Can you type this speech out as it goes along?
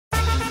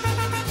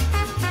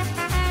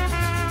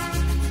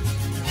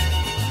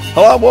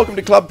Hello and welcome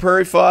to Club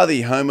Prairie Fire,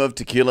 the home of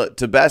tequila,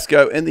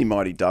 Tabasco, and the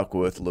mighty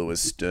Duckworth Lewis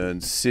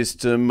Stern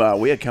system.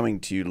 We are coming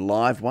to you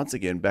live once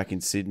again back in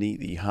Sydney,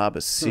 the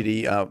Harbour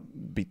City,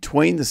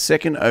 between the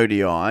second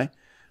ODI.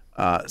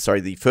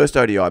 The first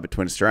ODI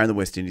between Australia and the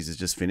West Indies has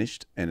just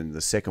finished, and the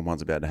second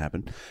one's about to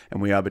happen.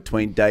 And we are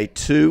between day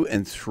 2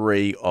 and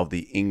 3 of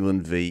the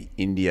England v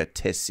India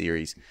Test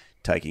Series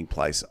taking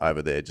place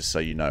over there, just so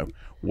you know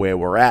where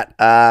we're at.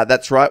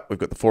 That's right, we've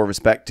got the four of us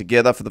back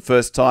together for the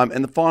first time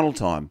and the final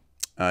time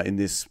in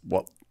this,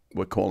 what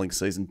we're calling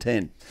Season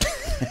 10.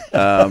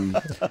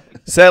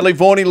 Sadly,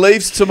 Vaughany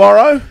leaves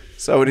tomorrow,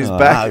 so it is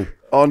back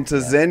onto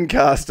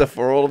Zencaster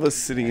for all of us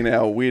sitting in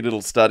our weird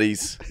little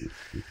studies.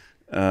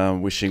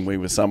 Wishing we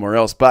were somewhere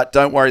else. But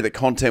don't worry, the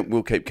content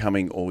will keep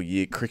coming all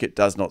year. Cricket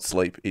does not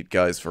sleep. It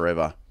goes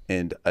forever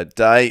and a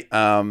day.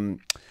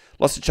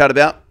 Lots to chat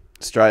about.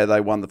 Australia, they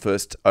won the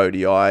first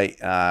ODI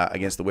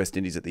against the West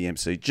Indies at the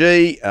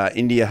MCG.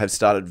 India have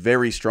started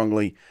very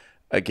strongly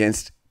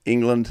against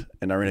England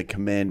and are in a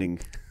commanding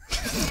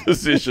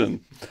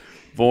position.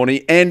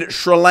 Vaughany and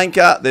Sri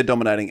Lanka, they're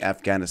dominating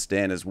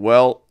Afghanistan as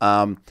well.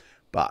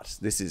 But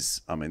this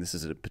is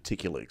a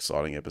particularly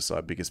exciting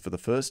episode because for the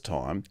first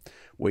time,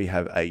 we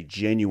have a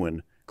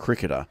genuine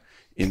cricketer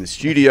in the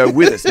studio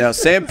with us. Now,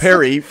 Sam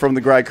Perry from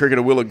The Grey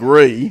Cricketer will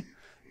agree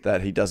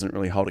that he doesn't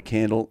really hold a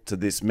candle to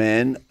this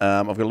man.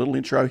 I've got a little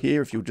intro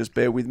here, if you'll just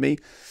bear with me.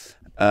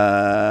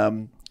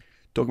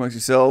 Talk amongst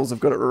yourselves. I've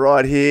got it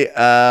right here.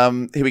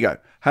 Here we go.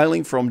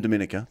 Hailing from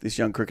Dominica, this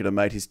young cricketer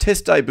made his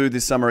Test debut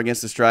this summer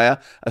against Australia.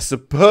 A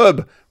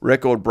superb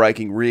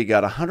record-breaking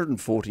rearguard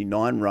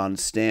 149-run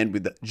stand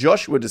with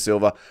Joshua De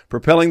Silva,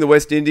 propelling the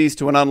West Indies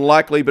to an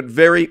unlikely but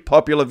very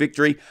popular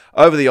victory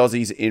over the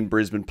Aussies in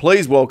Brisbane.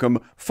 Please welcome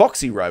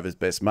Foxy Rover's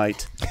best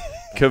mate,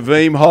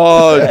 Kavem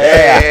Hodge.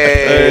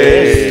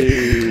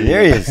 Hey.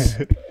 There he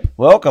is.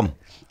 Welcome.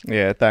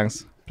 Yeah,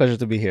 thanks. Pleasure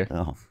to be here.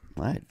 Oh.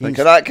 Right.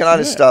 Can I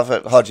just start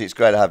at Hodge? It's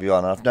great to have you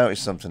on. I've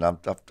noticed something. I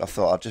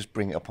thought I'd just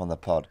bring it up on the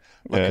pod.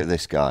 Look at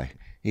this guy.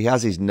 He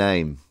has his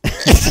name on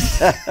his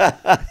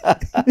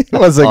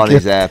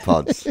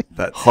AirPods.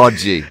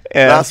 Hodgie.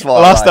 Yeah, that's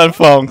what lost and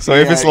found. So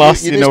if it's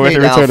lost, you know where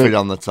to return Alfred it.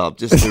 on the top,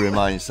 just to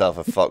remind yourself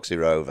of Foxy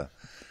Rover.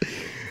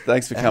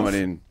 Thanks for coming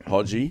in,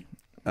 Hodgie,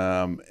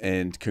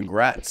 and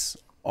congrats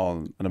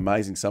on an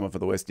amazing summer for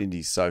the West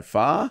Indies so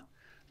far.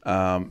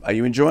 Are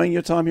you enjoying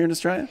your time here in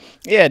Australia?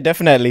 Yeah,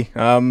 definitely.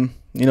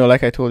 You know,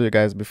 like I told you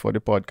guys before the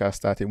podcast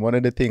started, one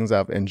of the things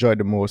I've enjoyed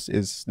the most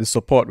is the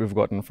support we've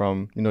gotten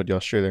from, you know, the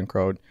Australian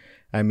crowd.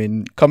 I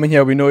mean, coming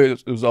here, we know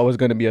it was always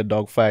going to be a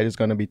dogfight. It's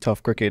going to be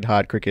tough cricket,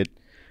 hard cricket.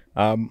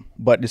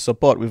 But the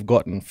support we've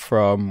gotten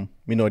from,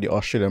 you know, the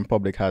Australian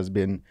public has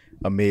been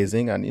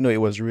amazing. And, you know, it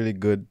was really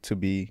good to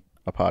be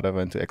a part of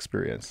and to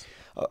experience.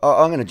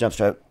 I'm going to jump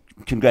straight.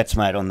 Congrats,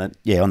 mate, on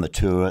the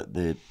tour.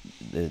 The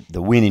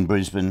win in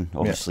Brisbane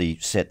obviously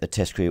set the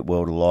Test cricket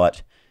world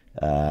alight.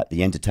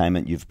 The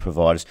entertainment you've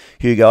provided us.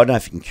 Hugo, I don't know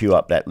if you can cue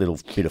up that little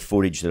bit of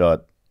footage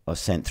that I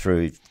sent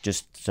through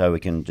just so we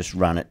can just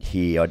run it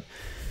here. I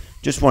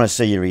just want to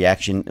see your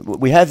reaction.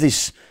 We have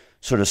this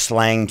sort of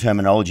slang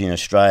terminology in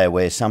Australia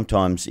where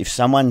sometimes if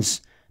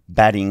someone's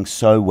batting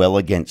so well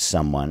against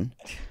someone,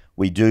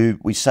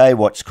 we say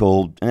what's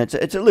called, and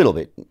it's a little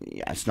bit,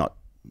 it's not,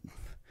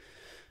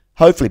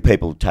 hopefully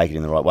people take it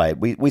in the right way.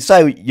 We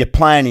say you're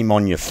playing him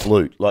on your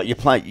flute, like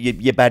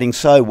you're batting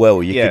so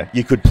well.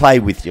 You could play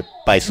with your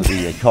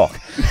cock.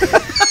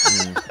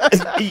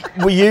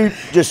 Were you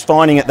just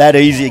finding it that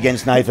easy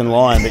against Nathan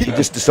Lyon that you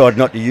just decided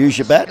not to use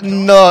your bat?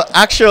 No,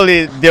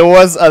 actually, there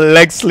was a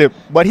leg slip,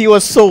 but he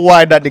was so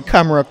wide that the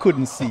camera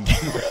couldn't see.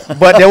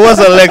 But there was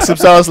a leg slip,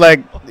 so I was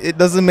like,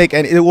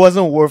 it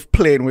wasn't worth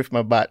playing with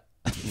my bat.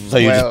 So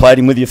you just played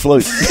him with your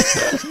flute.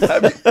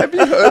 have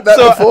you heard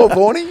that before,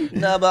 Vaughany?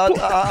 No, but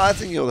I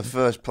think you're the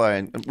first player.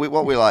 And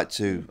what we like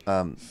to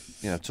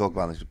talk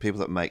about is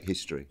people that make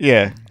history.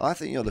 Yeah. I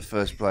think you're the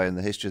first player in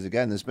the history of the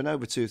game. There's been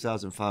over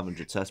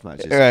 2,500 Test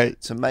matches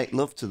to make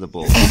love to the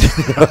ball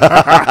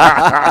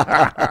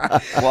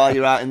while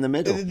you're out in the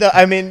middle. No,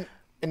 I mean,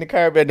 in the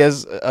Caribbean,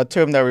 there's a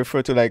term that we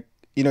refer to like,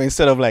 you know,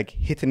 instead of like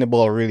hitting the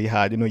ball really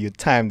hard, you know, you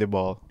time the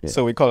ball. Yeah.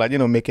 So we call that, you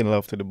know, making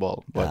love to the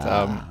ball. But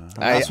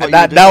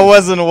that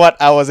wasn't what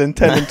I was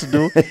intending to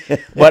do.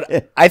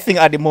 But I think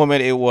at the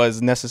moment it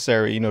was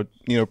necessary, you know,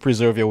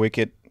 preserve your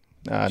wicket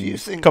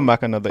and come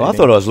back another inning. I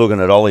thought I was looking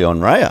at Ollie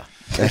on Raya.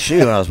 Actually,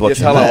 when I was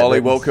watching hello,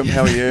 Ollie. Welcome.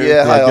 How are you?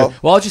 Yeah, hi, Ollie.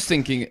 Well, I was just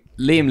thinking,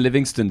 Liam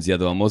Livingston's the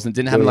other one, wasn't it?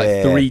 Didn't happen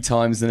like 3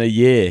 times in a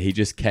year. He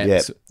just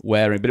kept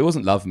wearing, but it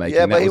wasn't lovemaking.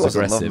 Yeah, but that he was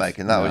wasn't aggressive.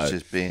 lovemaking. That was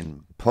just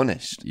being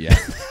punished. Yeah.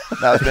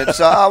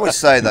 So I would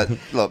say that,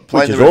 look,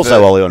 playing which is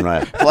also Ollie on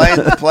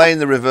Raya. playing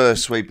the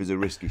reverse sweep is a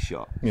risky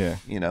shot. Yeah.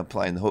 You know,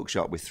 playing the hook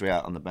shot with 3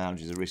 out on the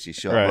boundary is a risky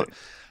shot. Right. But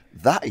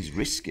that is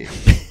risky.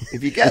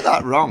 If you get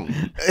that wrong,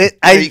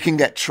 you can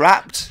get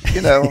trapped,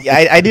 you know.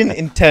 I didn't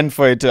intend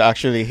for it to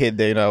actually hit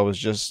there. You know, I was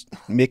just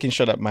making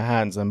sure that my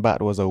hands and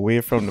bat was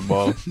away from the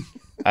ball.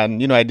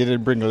 And, you know, I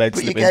didn't bring the leg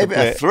slip into play. But you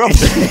gave it a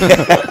thrust.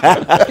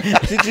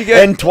 Did you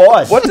get... And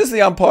twice. What does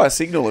the umpire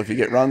signal if you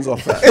get runs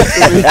off that?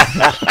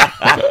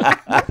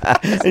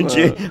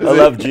 I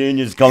love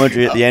Junior's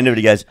commentary at the end of it.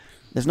 He goes,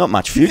 "There's not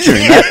much future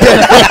in that."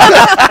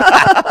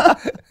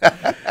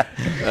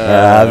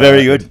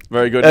 Very good.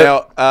 Very good.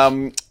 Now,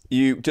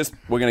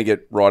 we're going to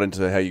get right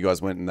into how you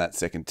guys went in that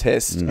second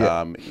test.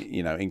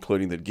 You know,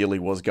 including that Gilly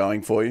was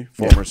going for you,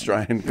 former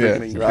Australian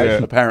cricketing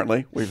great.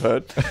 Apparently, we've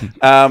heard.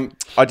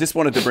 I just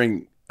wanted to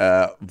bring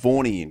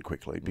Vaughany in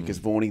quickly because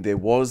Vaughany, there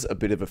was a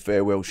bit of a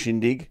farewell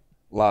shindig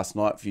last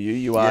night for you.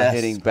 You are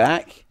heading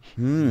back.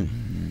 Yeah,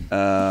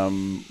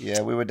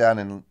 we were down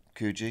in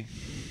Coogee,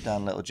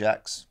 down Little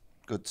Jack's.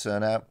 Good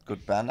turnout,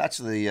 good band.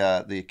 Actually,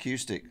 the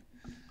acoustic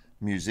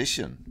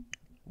musician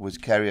was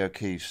Kerry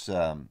O'Keefe's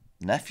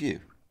nephew,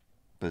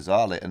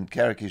 bizarrely. And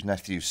Kerry O'Keefe's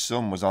nephew's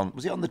son was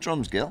he on the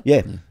drums, Gil?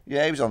 Yeah.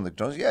 Yeah, he was on the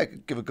drums. Yeah,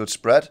 give a good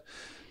spread.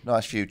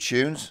 Nice few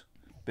tunes,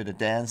 bit of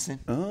dancing.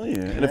 Oh, yeah.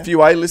 And a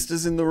few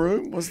A-listers in the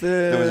room, was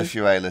there? There was a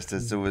few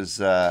A-listers. There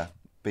was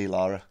B.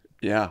 Lara.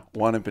 Yeah,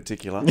 one in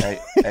particular.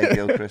 A.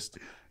 Gilchrist.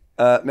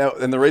 Now,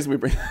 and the reason we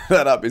bring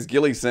that up is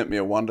Gilly sent me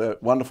a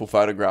wonderful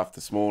photograph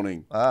this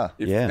morning.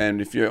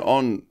 And if you're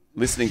on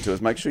listening to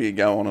us, make sure you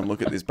go on and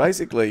look at this.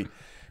 Basically,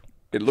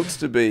 it looks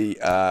to be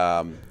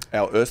our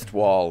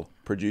erstwhile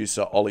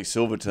producer, Ollie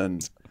Silverton,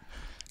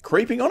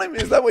 creeping on him.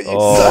 Is that what you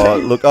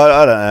say? Look,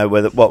 I don't know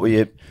whether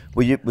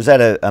was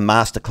that a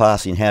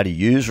masterclass in how to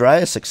use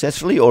Raya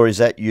successfully, or is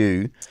that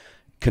you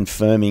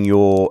confirming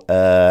your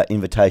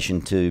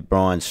invitation to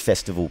Brian's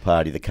festival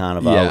party, the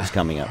Carnival is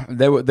coming up?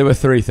 There were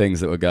three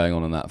things that were going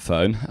on that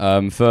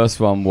phone.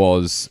 First one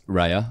was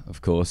Raya,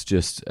 of course,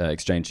 just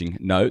exchanging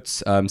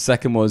notes.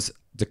 Second was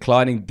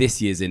declining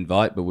this year's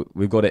invite, but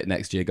we've got it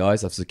next year,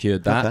 guys. I've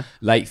secured that. Okay.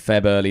 Late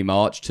Feb, early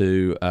March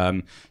to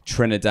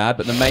Trinidad.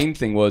 But the main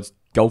thing was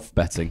golf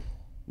betting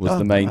was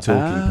the main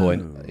talking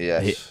point.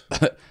 Yes.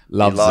 He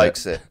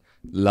likes it.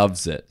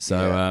 Loves it.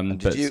 So,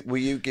 were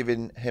you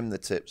giving him the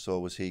tips,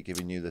 or was he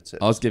giving you the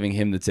tips? I was giving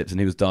him the tips, and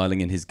he was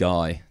dialing in his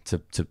guy to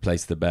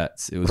place the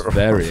bets. It was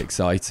very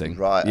exciting.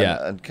 Right.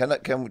 Yeah. And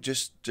can we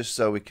just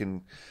so we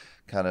can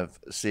kind of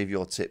see if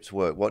your tips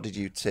work? What did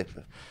you tip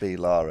B.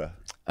 Lara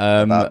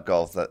about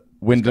golf? That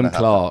Wyndham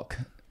Clark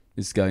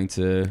is going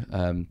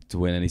to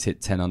win, and he's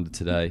hit 10 under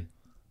today.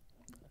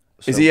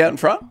 So, is he out in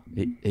front?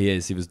 He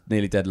is. He was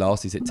nearly dead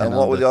last. He's hit 10 under. And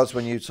what were the odds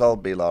when you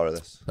told B. Lara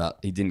this? That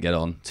he didn't get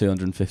on.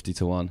 250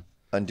 to 1.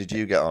 And did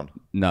you get on?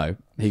 No,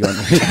 he got.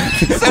 So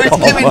he's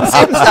giving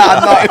tips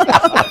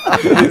out.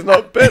 He's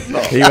not betting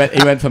on.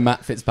 He went for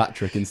Matt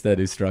Fitzpatrick instead,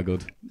 who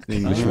struggled. The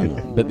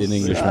Englishman, but the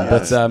Englishman.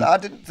 But I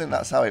didn't think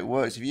that's how it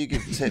works. If you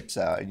give tips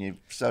out and you're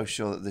so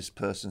sure that this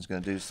person's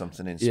going to do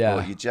something in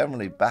sport, you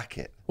generally back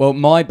it. Well,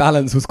 my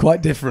balance was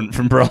quite different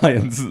from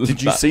Brian's.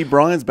 Did you see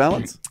Brian's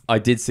balance? I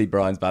did see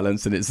Brian's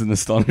balance, and it's an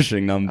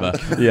astonishing number.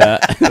 Yeah,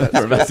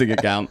 for a betting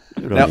account.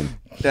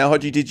 Now,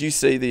 Hodgie, did you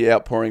see the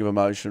outpouring of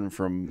emotion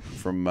from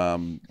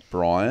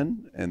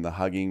Brian and the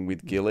hugging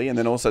with Gilly? And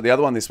then also the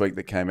other one this week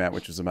that came out,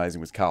 which was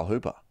amazing, was Carl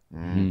Hooper.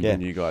 The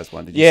new guys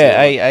one. Did you see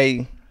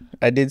it?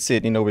 I did see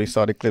it. You know, we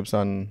saw the clips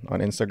on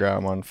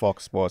Instagram, on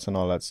Fox Sports and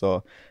all that.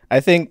 So I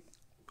think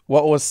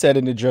what was said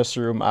in the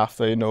dressing room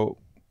after, you know,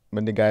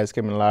 when the guys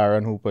came in, Lara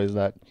and Hooper, is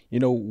that, you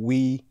know,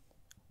 we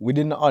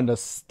didn't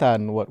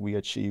understand what we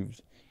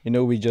achieved. You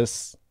know, we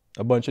just,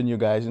 a bunch of new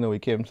guys, you know, we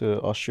came to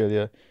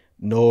Australia,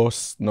 no,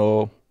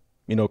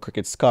 you know,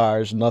 cricket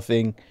scars,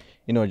 nothing,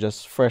 you know,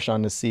 just fresh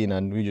on the scene,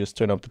 and we just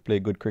turned up to play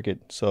good cricket.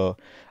 So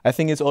I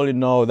think it's only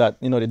now that,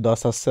 you know, the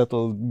dust has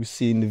settled, we've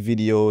seen the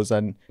videos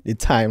and the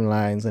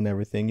timelines and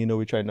everything, you know,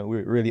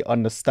 we're really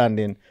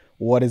understanding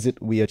what is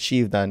it we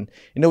achieved. And,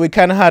 you know, we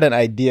kind of had an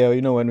idea,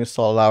 you know, when we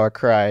saw Lara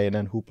crying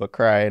and Hooper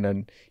crying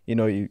and, you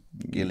know,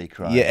 Gilly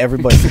crying. Yeah,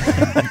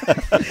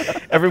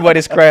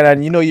 everybody's crying,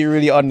 and, you know, you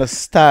really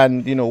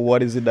understand, you know,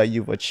 what is it that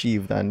you've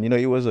achieved. And, you know,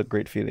 it was a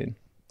great feeling.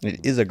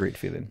 It is a great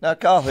feeling. Now,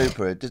 Carl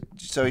Hooper,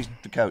 so he's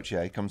the coach,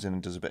 yeah? He comes in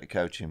and does a bit of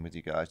coaching with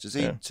you guys. Does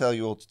he tell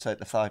you all to take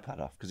the thigh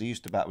pad off? Because he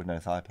used to bat with no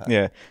thigh pad.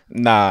 Yeah.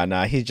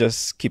 Nah. He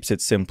just keeps it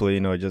simple,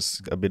 you know,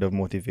 just a bit of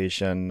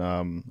motivation,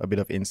 a bit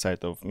of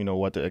insight of, you know,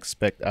 what to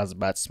expect as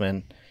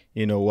batsmen,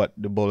 you know, what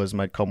the bowlers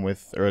might come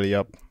with early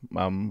up,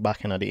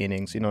 back in the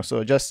innings, you know.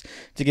 So just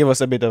to give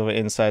us a bit of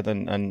insight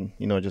and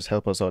you know, just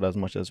help us out as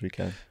much as we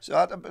can. So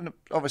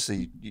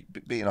obviously,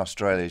 beating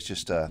Australia is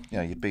just, you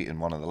know, you're beating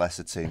one of the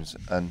lesser teams,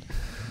 and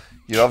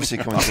you're obviously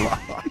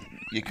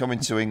coming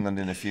to England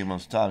in a few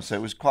months' time. So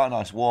it was quite a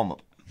nice warm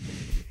up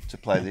to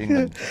play the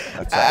England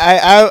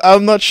attack.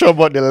 I'm not sure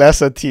about the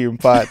lesser team,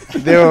 but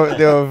they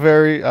were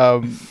very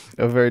a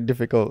very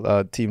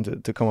difficult team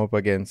to come up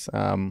against.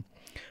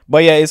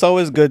 But yeah, it's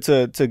always good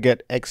to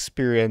get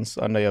experience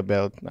under your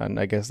belt, and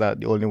I guess that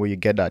the only way you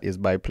get that is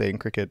by playing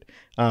cricket.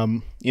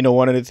 You know,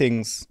 one of the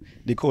things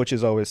the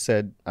coaches always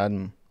said,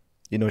 and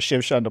you know,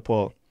 Shiv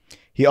Chandapal,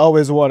 he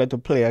always wanted to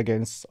play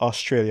against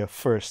Australia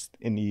first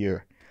in the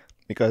year,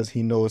 because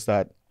he knows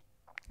that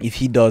if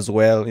he does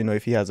well, you know,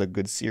 if he has a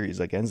good series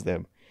against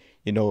them,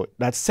 you know,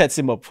 that sets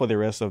him up for the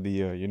rest of the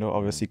year. You know,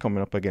 obviously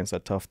coming up against a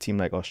tough team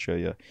like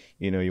Australia,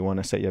 you know, you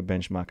want to set your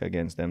benchmark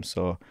against them.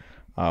 So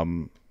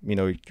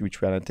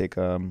which we're going to take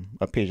a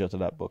page out of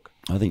that book.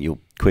 I think you'll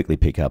quickly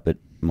pick up that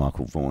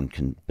Michael Vaughan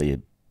can be a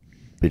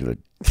bit of a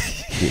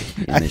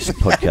in this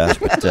podcast,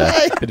 but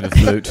Bit of a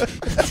flute.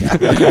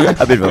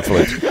 a bit of a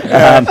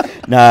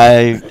flute.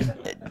 No,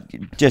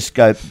 just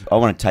go. I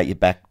want to take you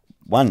back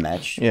one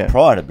match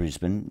prior to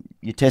Brisbane,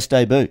 your Test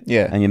debut.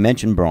 Yeah, and you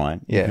mentioned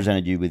Brian. He Yeah,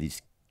 presented you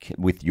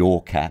with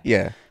your cap.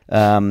 yeah,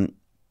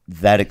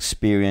 that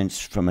experience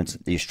from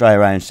the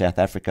Australia and South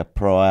Africa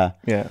prior.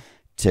 Yeah,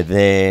 To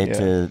there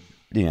to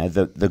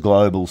the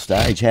global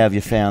stage. How have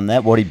you found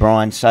that? What did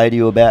Brian say to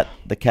you about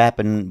the cap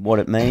and what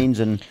it means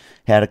and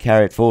how to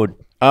carry it forward?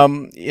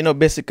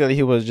 Basically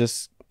he was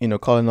just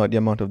calling out the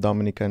amount of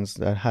Dominicans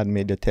that had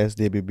made the Test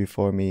debut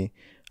before me.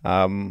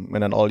 And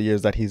in all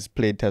years that he's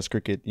played Test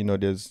cricket,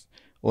 there's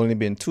only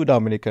been 2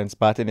 Dominicans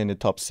batting in the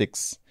top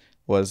 6.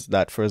 Was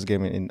that first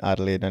game in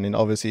Adelaide, and then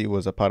obviously it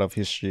was a part of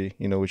history,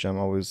 which I'm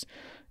always,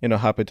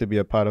 happy to be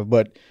a part of.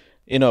 But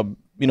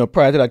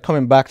prior to that,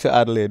 coming back to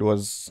Adelaide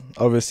was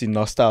obviously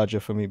nostalgia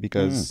for me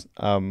because,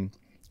 a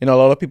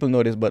lot of people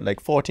know this, but like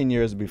 14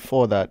 years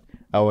before that,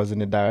 I was in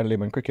the Darren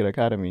Lehman Cricket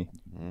Academy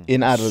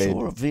in Adelaide.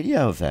 Saw a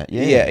video of that.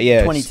 Yeah.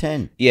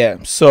 2010. Yeah.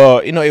 So,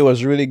 it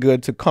was really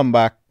good to come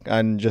back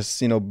and just,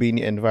 be in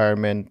the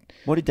environment.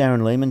 What did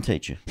Darren Lehman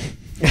teach you?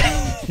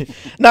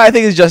 No, I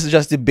think it's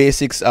just the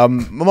basics.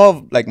 More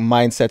of like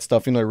mindset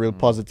stuff, real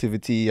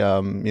positivity,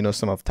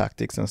 some of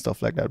tactics and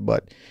stuff like that.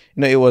 But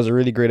it was a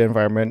really great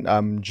environment.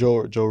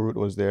 Joe Root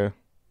was there.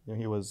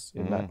 He was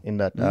in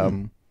that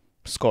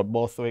Scott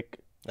Borthwick.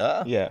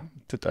 Yeah,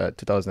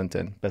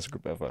 2010, best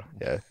group ever.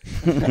 Yeah,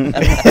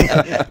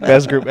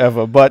 best group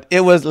ever. But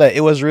it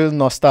was real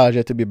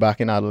nostalgia to be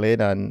back in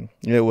Adelaide, and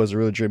it was a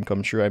real dream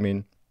come true. I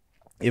mean,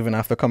 even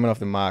after coming off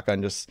the mark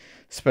and just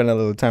spend a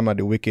little time at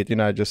the wicket,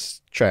 I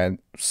just try and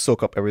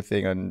soak up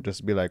everything and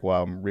just be like,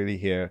 wow, I'm really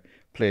here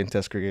playing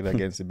Test cricket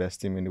against the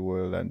best team in the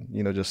world and,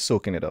 just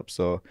soaking it up.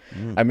 So,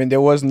 I mean,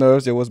 there was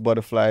nerves, there was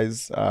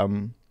butterflies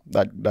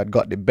that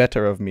got the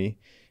better of me.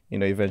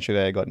 Eventually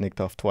I got nicked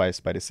off twice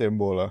by the same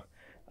bowler.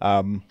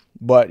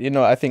 But,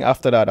 I think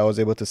after that I was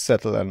able to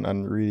settle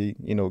and really,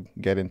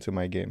 get into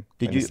my game.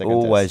 Did you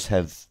always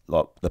have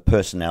like the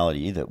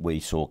personality that we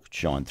saw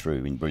shine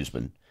through in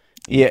Brisbane?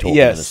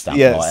 Yes.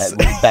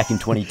 Back in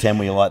 2010,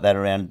 were you like that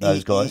around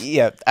those guys?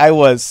 Yeah, I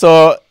was.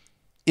 So,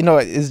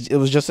 it's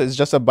just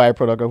a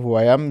byproduct of who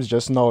I am. It's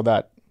just now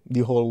that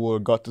the whole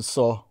world got to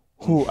saw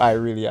who I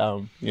really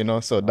am,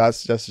 So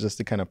that's just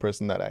the kind of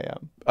person that I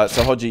am.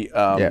 So, Hodgie,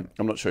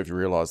 I'm not sure if you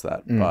realise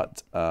that,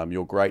 but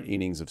your great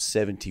innings of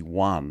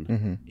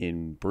 71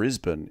 in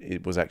Brisbane,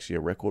 it was actually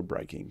a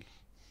record-breaking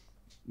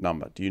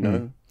number. Do you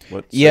know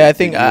what? I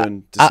think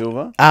De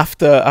Silva?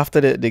 after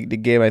the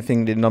game, I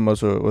think the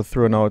numbers were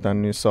thrown out,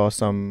 and you saw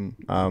some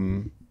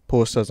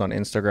posters on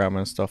Instagram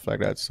and stuff like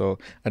that. So,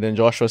 and then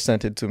Joshua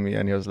sent it to me,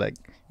 and he was like,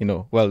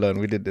 well done,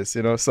 we did this.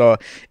 So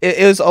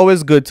it was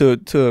always good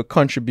to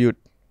contribute,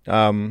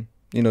 to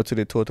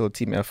the total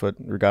team effort,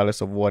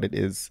 regardless of what it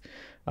is.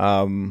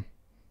 At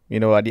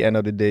the end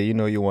of the day,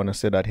 you want to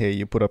say that, hey,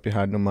 you put up your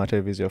hand no matter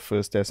if it's your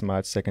first Test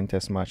match, second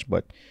Test match,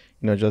 but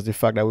just the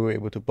fact that we were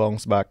able to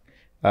bounce back.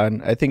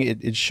 And I think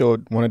it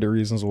showed one of the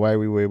reasons why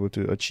we were able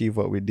to achieve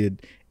what we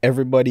did.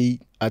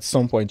 Everybody at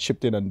some point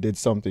chipped in and did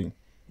something.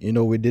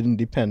 We didn't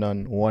depend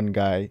on one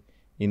guy,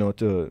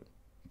 to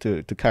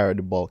carry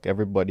the bulk.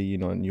 Everybody,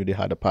 knew they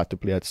had a part to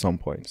play at some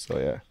point. So,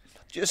 yeah.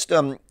 Just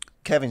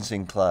Kevin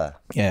Sinclair.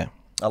 Yeah.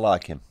 I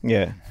like him.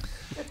 Yeah.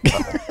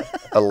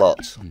 A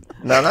lot.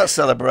 Now, that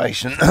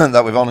celebration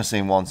that we've only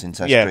seen once in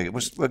Test cricket,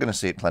 we're going to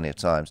see it plenty of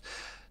times.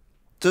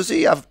 Does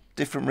he have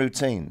different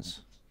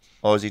routines?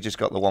 Or has he just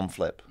got the one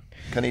flip?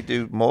 Can he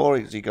do more?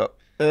 Has he got?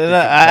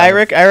 I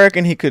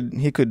reckon he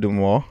could do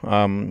more.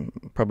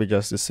 Probably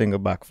just a single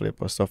backflip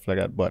or stuff like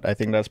that. But I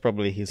think that's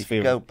probably his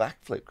favorite. He could go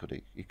backflip, could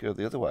he? He could go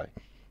the other way.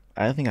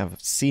 I don't think I've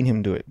seen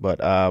him do it,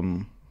 but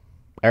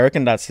I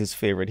reckon that's his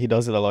favorite. He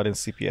does it a lot in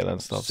CPL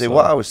and stuff. See,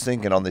 what I was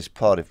thinking on this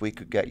pod, if we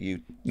could get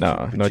you,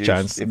 no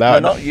chance.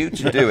 Not you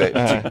to do it,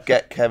 to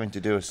get Kevin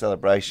to do a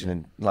celebration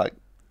and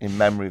in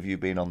memory of you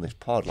being on this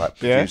pod,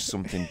 produce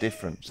something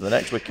different. So the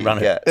next week you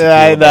get.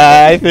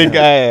 I think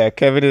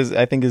Kevin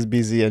is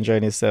busy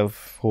enjoying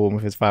himself home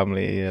with his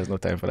family. He has no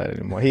time for that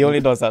anymore. He only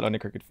does that on the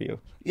cricket field.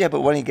 Yeah, but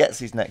when he gets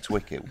his next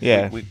wicket,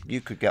 you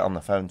could get on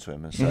the phone to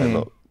him and say,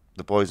 look,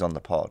 the boys on the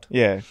pod.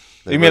 Yeah.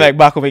 You mean like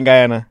back up in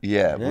Guyana?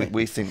 Yeah.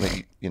 We think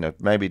that,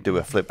 maybe do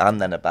a flip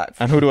and then a back flip.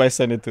 And who do I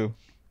send it to?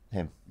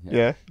 Him.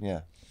 Yeah.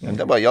 And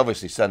then, you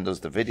obviously send us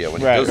the video when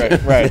he does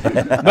it. Right.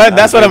 But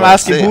that's what I'm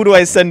asking. Who do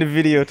I send the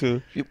video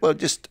to? Well,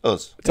 just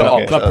us.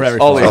 Club Prairie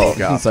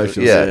Fire on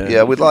socials.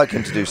 Yeah, we'd like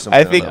him to do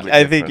something.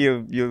 I think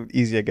you'll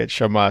easier get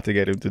Shamar to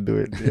get him to do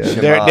it.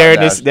 Yeah.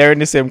 They're in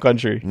the same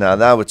country. No,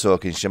 now we're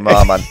talking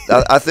Shamar, man.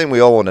 I think we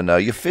all want to know.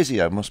 Your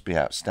physio must be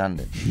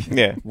outstanding.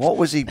 Yeah. What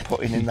was he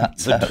putting in that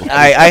towel?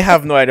 I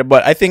have no idea,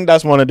 but I think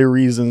that's one of the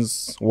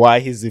reasons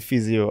why he's the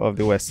physio of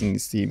the West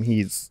Indies team.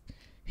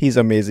 He's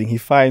amazing. He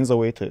finds a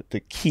way to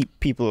keep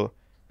people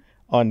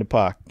on the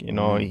park.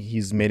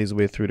 He's made his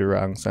way through the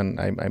ranks, and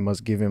I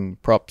must give him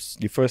props.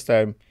 The first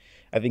time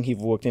I think he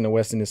worked in the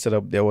West Indies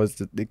setup. There was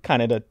the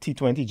Canada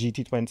T20,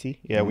 GT20.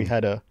 Yeah, we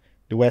had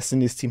the West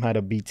Indies team had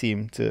a B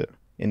team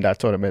in that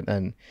tournament,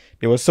 and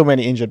there was so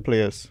many injured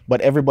players,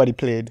 but everybody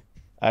played,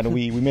 and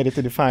we made it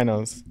to the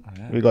finals.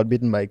 We got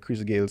beaten by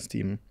Chris Gale's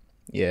team.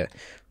 Yeah,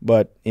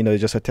 but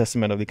it's just a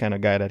testament of the kind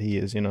of guy that he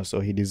is. So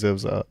he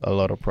deserves a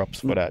lot of props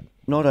for that.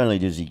 Not only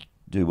does he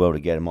do well to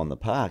get him on the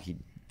park, he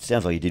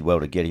sounds like he did well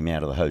to get him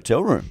out of the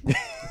hotel room.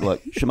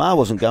 Like Shamar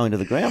wasn't going to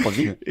the ground, was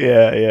he?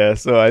 Yeah.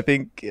 So I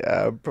think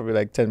probably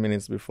like 10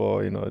 minutes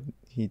before,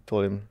 he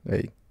told him,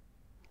 "Hey,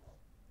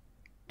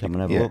 come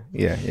and have a look."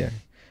 Yeah.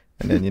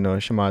 And then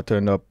Shamar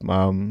turned up.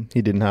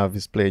 He didn't have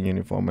his playing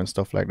uniform and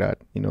stuff like that.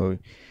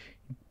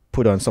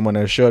 Put on someone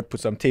else's shirt, put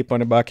some tape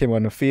on the back, came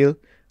on the field.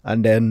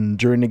 And then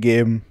during the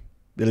game,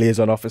 the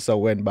liaison officer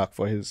went back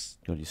for his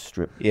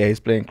strip. Yeah,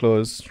 his plain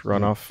clothes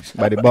run off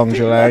by the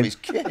Bongjo line.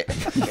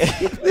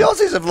 The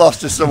Aussies have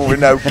lost to someone with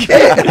no kit.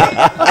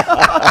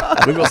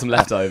 We've got some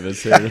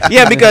leftovers here.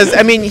 Yeah, because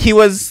he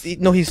was,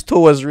 his toe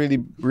was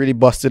really, really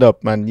busted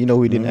up, and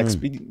we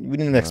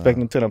didn't expect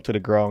him to turn up to the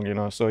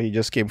ground, so he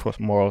just came for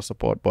moral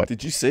support. But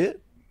did you see it,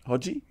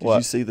 Hodgie? Did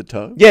you see the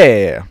toe?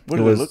 Yeah. What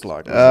did it look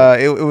like?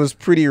 It was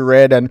pretty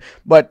red,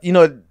 but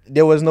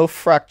there was no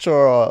fracture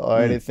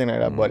or anything like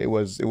that. But it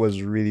was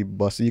really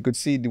busted. You could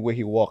see the way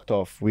he walked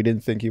off. We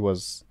didn't think he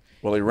was.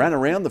 Well, he ran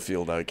around the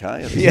field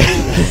okay.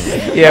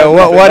 Yeah.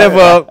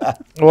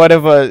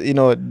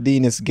 Whatever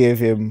Denis gave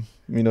him,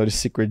 the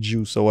secret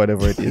juice or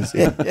whatever it is.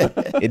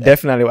 It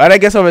definitely. And I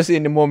guess obviously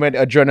in the moment,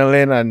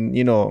 adrenaline and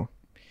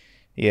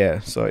yeah.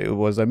 So it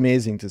was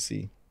amazing to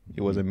see.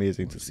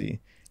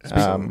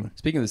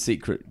 Speaking of the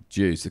secret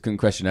juice, the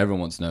question everyone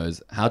wants to know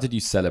is, how did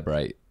you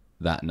celebrate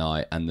that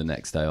night and the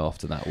next day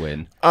after that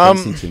win? Didn't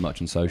see too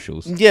much on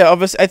socials. Yeah,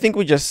 obviously, I think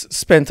we just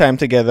spent time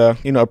together,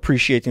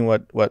 appreciating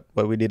what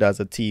we did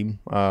as a team.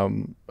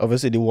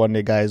 Obviously, the one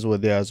day guys were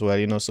there as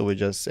well, so we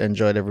just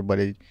enjoyed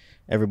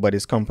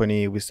everybody's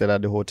company. We stayed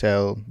at the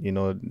hotel,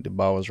 the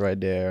bar was right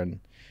there, and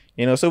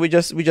so we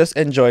just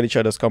enjoyed each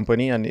other's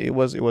company, and it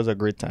was a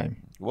great time.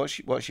 What's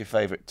your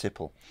favourite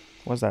tipple?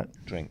 What's that?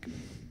 Drink.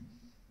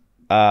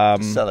 To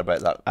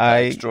celebrate that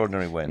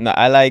extraordinary win. No,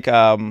 I like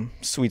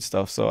sweet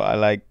stuff. So I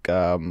like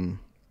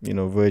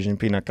virgin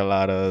pina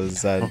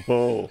coladas and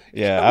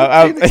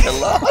Pina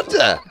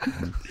colada.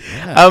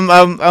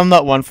 I'm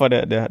not one for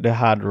the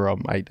hard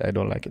rum. I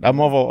don't like it. I'm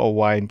more of a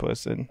wine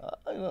person.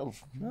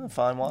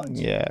 Fine wines.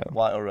 Yeah,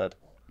 white or red.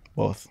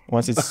 Both.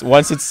 Once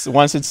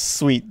it's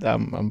sweet,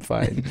 I'm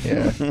fine.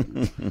 Yeah.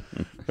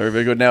 Very,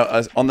 very good. Now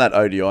on that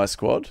ODI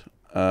squad,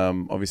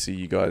 obviously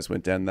you guys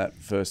went down that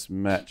first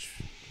match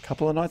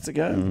couple of nights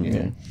ago.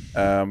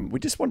 We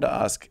just wanted to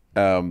ask,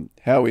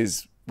 how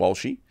is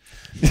Walshy?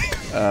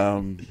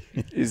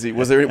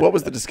 What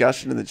was the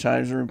discussion in the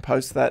change room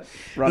post that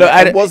run?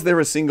 Look, was there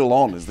a single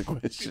on is the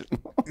question.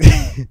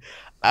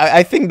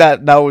 I think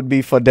that would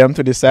be for them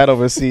to decide.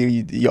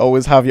 Obviously, you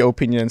always have your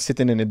opinion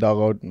sitting in the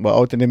dugout, but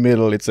out in the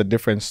middle, it's a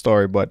different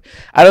story. But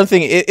I don't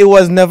think it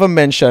was never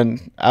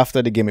mentioned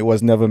after the game. It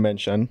was never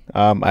mentioned.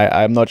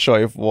 I'm not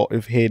sure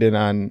if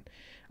Hayden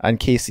and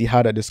Casey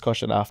had a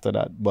discussion after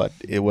that, but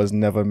it was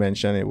never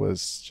mentioned. It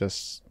was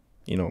just,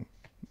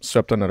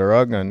 swept under the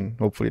rug, and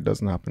hopefully it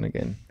doesn't happen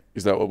again.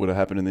 Is that what would have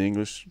happened in the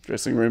English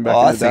dressing room back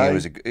in the day? I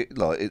think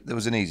there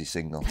was an easy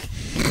signal.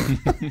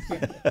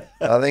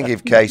 I think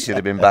if Casey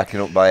had been backing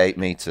up by 8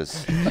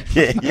 metres.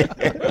 Yeah.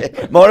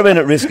 Might have been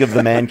at risk of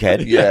the man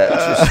cad.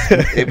 Yeah,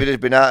 if it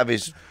had been out of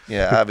his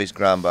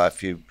ground by a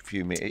few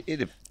metres, he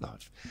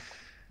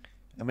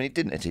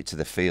didn't hit it to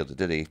the fielder,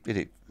 did he? Hit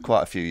it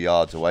quite a few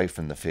yards away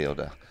from the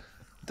fielder.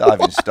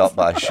 Diving stop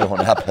by Sean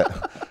Abbott.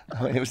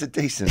 It was a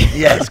decent.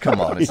 Yes, come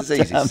on, it's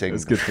an easy signal.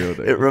 It's good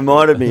fielding. It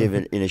reminded me of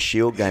in a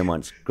Shield game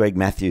once. Greg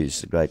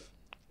Matthews, the great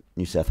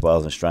New South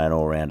Wales and Australian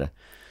all-rounder,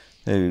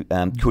 who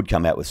could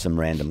come out with some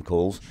random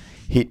calls,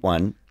 hit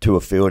one to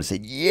a field and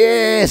said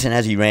yes, and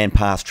as he ran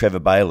past Trevor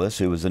Bayliss,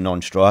 who was the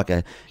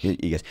non-striker, he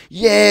goes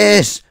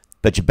yes.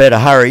 But you better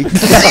hurry.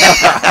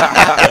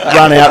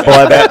 Run out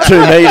by about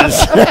 2 metres.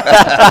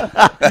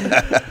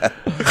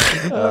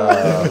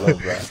 I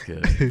love that.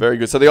 Good. Very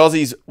good. So the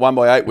Aussies won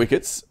by 8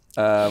 wickets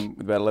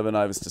with about 11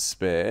 overs to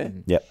spare.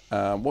 Yep.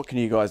 What can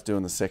you guys do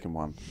in the second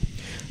one?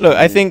 Look,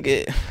 I think,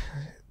 and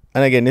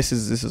again, this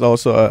is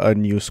also a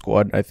new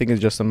squad. I think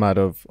it's just a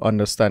matter of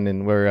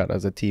understanding where we're at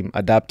as a team,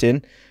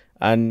 adapting,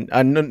 and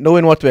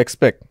knowing what to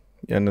expect.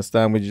 You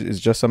understand? It's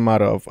just a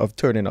matter of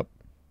turning up.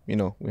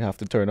 We have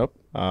to turn up.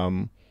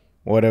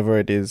 Whatever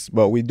it is,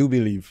 but we do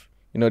believe,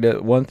 the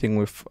one thing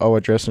with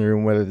our dressing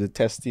room, whether the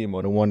test team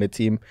or the one-day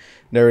team,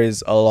 there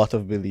is a lot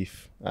of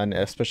belief, and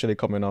especially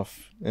coming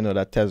off,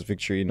 that test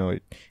victory,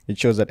 it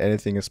shows that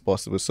anything is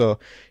possible. So,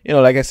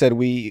 like I said,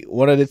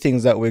 one of the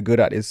things that we're good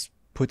at is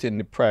putting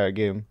the prior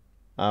game,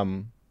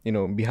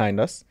 behind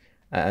us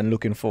and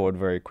looking forward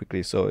very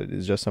quickly. So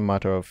it's just a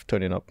matter of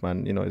turning up,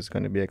 and it's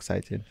going to be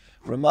exciting.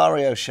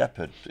 Romario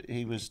Shepherd,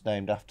 he was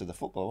named after the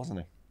football,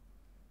 wasn't he?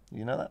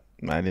 You know that?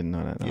 I didn't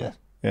know that. No. Yeah.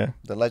 Yeah,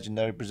 the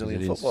legendary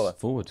Brazilian footballer.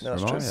 Forward. No,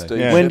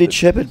 Romario. When did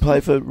Shepherd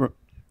play for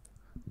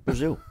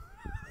Brazil?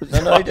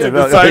 No, he did.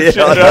 Same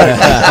shit.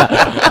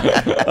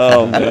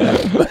 Oh man,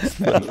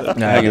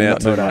 hanging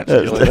out too much.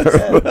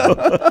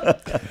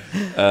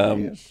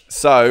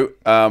 So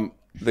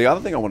the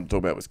other thing I wanted to talk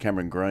about was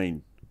Cameron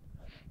Green,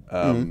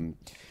 and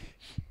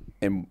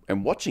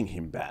watching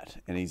him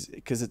bat, and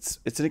because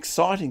it's an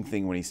exciting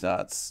thing when he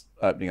starts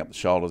opening up the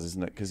shoulders,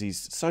 isn't it? Because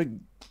he's so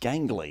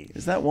gangly.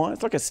 Is that why?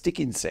 It's like a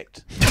stick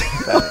insect,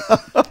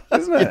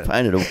 isn't it? You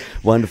painted a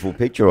wonderful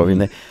picture of him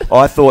there.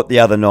 I thought the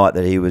other night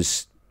that he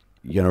was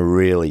going to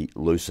really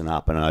loosen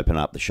up and open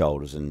up the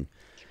shoulders, and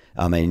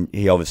I mean,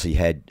 he obviously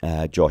had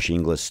Josh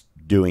Inglis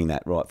doing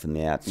that right from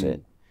the outset.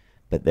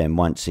 But then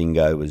once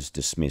Ingo was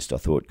dismissed, I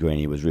thought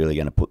Greeny was really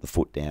going to put the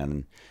foot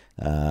down.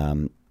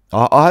 And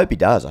I hope he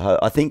does.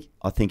 I think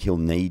he'll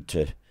need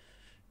to.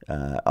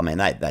 I mean,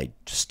 they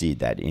steered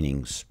that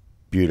innings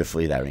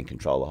beautifully. They were in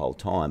control the whole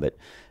time. But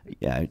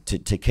you know,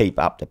 to keep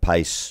up to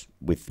pace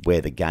with where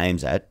the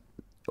game's at,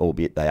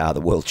 albeit they are the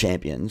world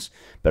champions.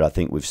 But I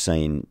think we've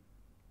seen,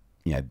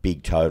 you know,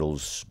 big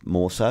totals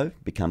more so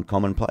become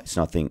commonplace,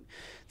 and I think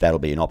that'll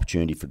be an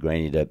opportunity for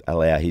Greeny to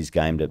allow his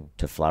game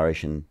to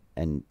flourish and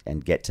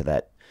get to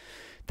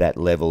that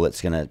level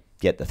that's going to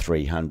get the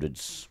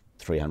 300s,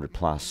 300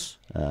 plus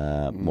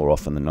more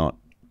often than not.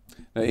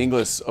 Now,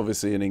 Inglis,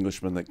 obviously an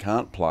Englishman that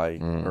can't play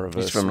a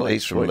reverse sweep.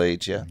 He's from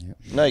Leeds, yeah.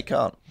 No, he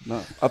can't.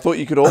 No, I thought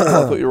you could all.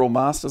 I thought you were all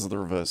masters of the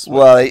reverse sweep.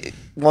 Well,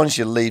 once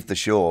you leave the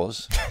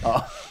shores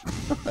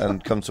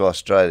and come to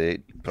Australia,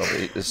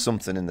 probably there's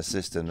something in the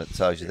system that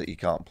tells you that you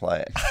can't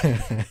play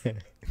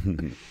it.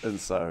 And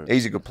so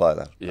he's a good player,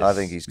 though. Yes. I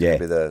think he's going to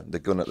be the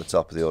gun at the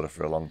top of the order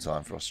for a long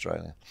time for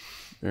Australia.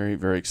 very,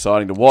 very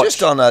exciting to watch.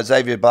 Just on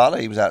Xavier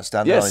Barley, he was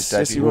outstanding on his debut.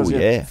 Yes, he was,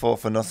 yeah. 4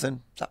 for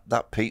nothing.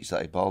 That peach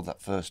that he bowled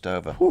that first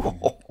over,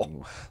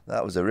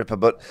 that was a ripper.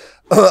 But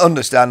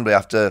understandably,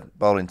 after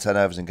bowling 10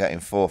 overs and getting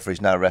 4 for,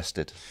 he's now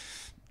rested.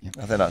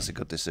 I think that's a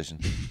good decision.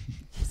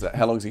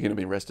 How long is he going to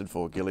be rested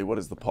for, Gilly? What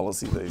is the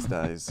policy these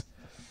days?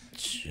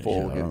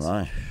 4 wickets,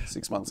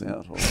 6 months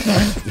out.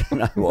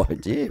 No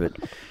idea, but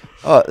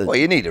well,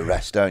 you need a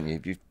rest, don't you?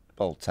 If you've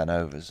bowled 10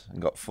 overs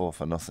and got 4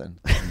 for nothing,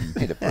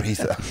 you need a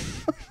breather.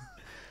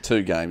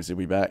 2 games, he'll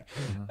be back.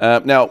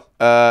 Now,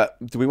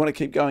 do we want to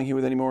keep going here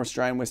with any more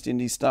Australian West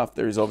Indies stuff?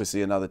 There is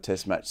obviously another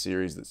Test match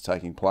series that's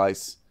taking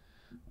place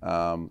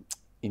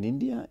in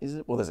India, is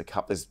it? Well,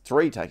 there's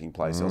 3 taking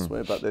place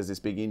elsewhere, but there's this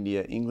big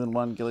India-England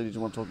one. Gilly, did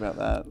you want to talk about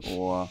that?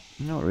 Or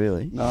not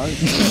really. No?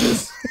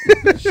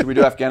 Should we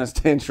do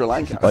Afghanistan, Sri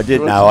Lanka? I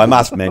did know. I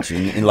must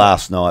mention, in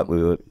last night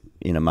we were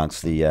in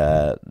amongst the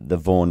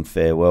Vaughany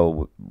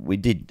farewell. We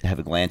did have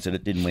a glance at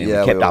it, didn't we?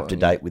 Yeah, we kept up to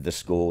date with the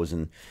scores,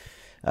 and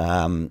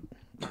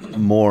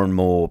more and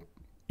more,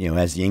 you know,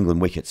 as the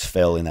England wickets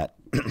fell in that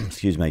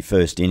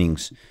first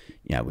innings,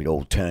 you know, we'd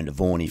all turn to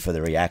Vaughany for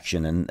the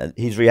reaction, and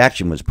his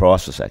reaction was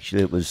priceless.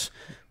 Actually, it was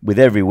with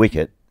every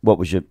wicket. What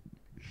was your?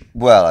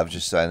 Well, I was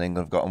just saying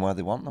England have got them where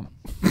they want them.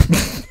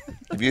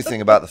 If you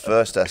think about the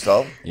first Test,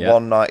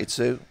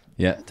 192.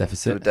 Yeah,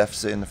 deficit. A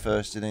deficit in the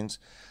first innings.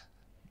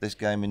 This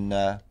game in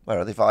where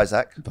are they?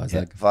 Vizag.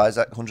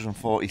 Vizag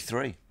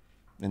 143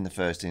 in the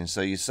first innings.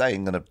 So you're saying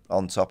England are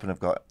on top and have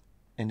got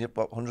India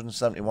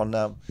 171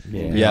 now.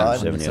 Yeah,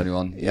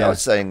 171. Yeah, I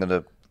was saying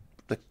England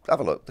have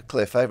a look. The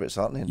clear favourites,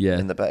 aren't they?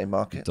 In the betting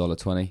market.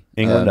 $1.20.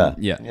 England.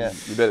 Yeah.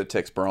 You better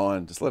text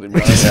Brian. Just let him know.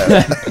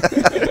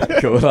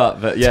 Cool that,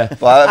 but yeah.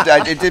 Well,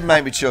 it did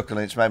make me chuckle,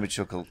 and it's made me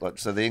chuckle.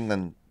 So the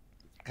England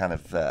kind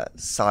of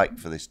psyched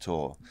for this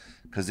tour,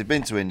 because they've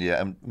been to India,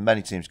 and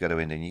many teams go to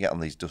India, and you get on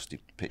these dusty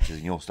pitches,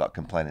 and you'll start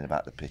complaining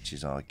about the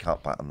pitches. Oh, you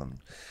can't bat on them.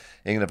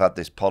 England have had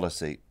this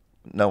policy.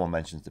 No one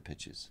mentions the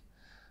pitches.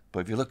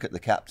 But if you look at the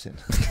captain,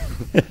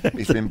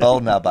 he's been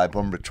bowled now by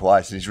Bumrah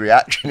twice, and his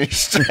reaction is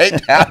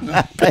straight down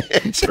the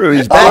pitch. Through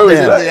his back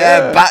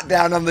down. Back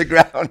down on the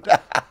ground.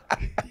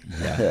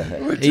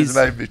 Which has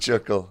made me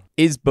chuckle.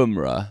 Is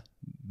Bumrah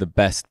the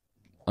best,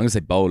 I'm going to say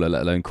bowler,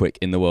 let alone quick,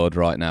 in the world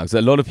right now? So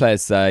a lot of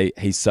players say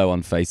he's so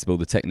unfaceable,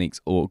 the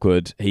technique's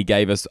awkward. He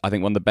gave us, I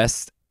think, one of the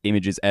best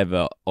images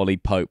ever. Ollie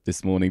Pope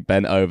this morning,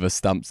 bent over,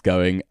 stumps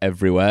going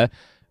everywhere.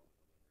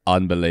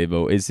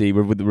 Unbelievable. Is he,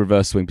 with the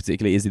reverse swing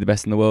particularly, is he the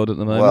best in the world at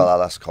the moment? Well,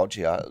 I'll ask Hodge.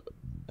 You're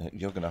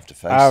going to have to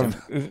face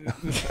him.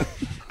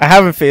 I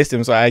haven't faced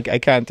him, so I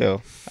can't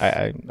tell.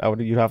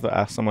 You'd have to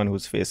ask someone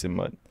who's faced him,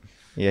 but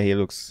yeah, he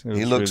looks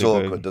really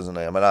awkward, good, doesn't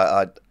he? I mean,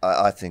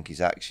 I think his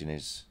action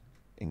is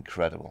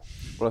incredible.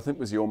 Well, I think it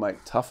was your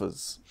mate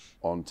Tuffers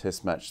on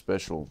Test Match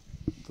Special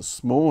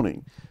this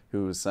morning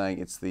who was saying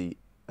it's the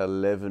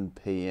 11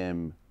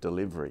 p.m.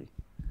 delivery,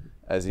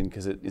 as in,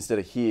 because instead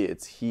of here,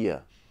 it's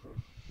here.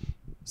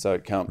 So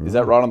it can't. Is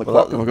that right on the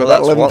clock? Have I got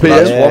that 11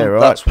 p.m.?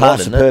 That's one,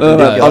 isn't it?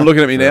 I'm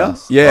looking at me now.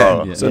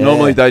 Yeah. Oh, so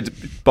normally they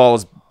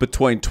bowlers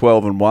between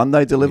 12 and 1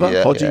 they deliver.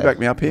 Yeah, Hodgie, back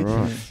me up here.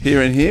 Right.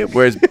 Here and here.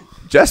 Whereas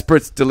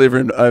Jasper's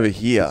delivering over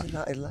here.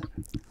 Yeah,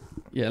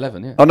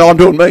 11, yeah. Oh, no, I'm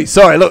doing me.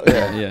 Sorry, look.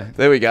 Yeah.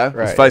 There we go.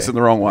 Right, He's facing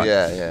the wrong one.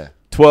 Yeah.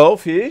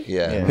 12 here.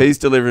 Yeah. He's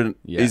delivering.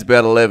 Yeah. He's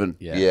about 11.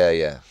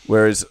 Yeah.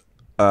 Whereas,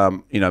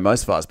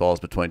 most fast bowlers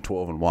between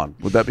 12 and 1.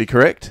 Would that be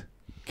correct?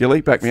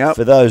 Gilly, back me up.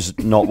 For those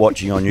not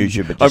watching on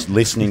YouTube but just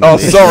listening to Oh,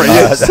 this, sorry,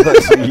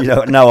 yes. you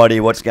know, no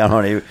idea what's going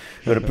on here.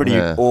 We've got a pretty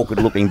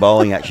awkward-looking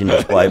bowling action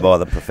display by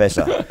the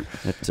professor.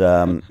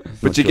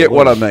 But you get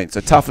what I mean. So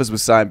Tuffers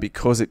was saying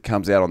because it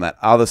comes out on that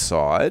other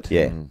side,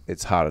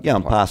 it's harder to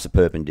I'm play. past the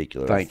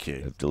perpendicular Thank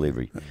you. of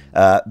delivery.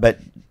 But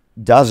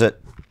does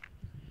it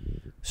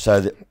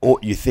so that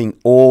you think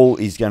all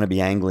is going to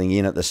be angling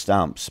in at the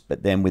stumps,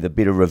 but then with a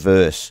bit of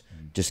reverse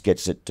just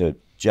gets it to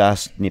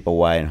just nip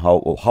away and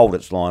hold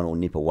its line or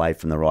nip away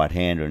from the right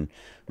hander and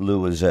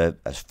lures a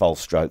false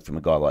stroke from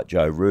a guy like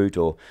Joe Root?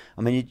 Or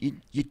I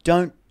mean, you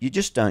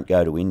just don't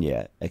go to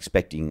India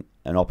expecting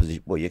an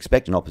opposition. Well, you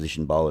expect an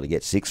opposition bowler to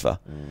get six for,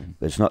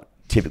 but it's not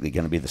typically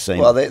going to be the same.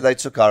 Well, they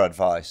took our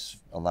advice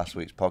on last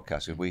week's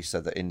podcast because we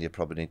said that India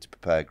probably need to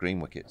prepare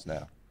green wickets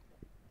now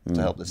to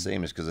help the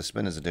seamers because the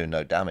spinners are doing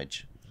no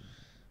damage.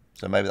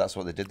 So maybe that's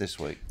what they did this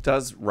week.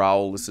 Does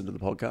Raul listen to the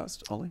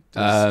podcast, Ollie?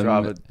 Does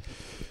Strava...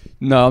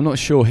 No, I'm not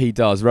sure he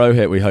does.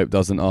 Rohit, we hope,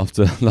 doesn't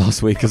after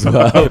last week as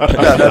well. No.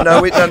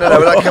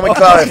 Can we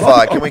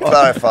clarify? Can we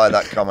clarify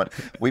that comment?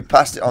 We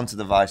passed it on to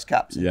the vice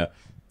captain. Yeah,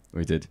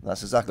 we did.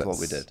 That's exactly what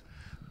we did.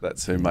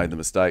 That's who made the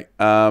mistake.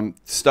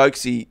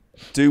 Stokesy,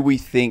 do we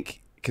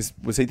think, because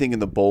was he thinking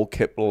the ball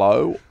kept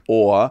low,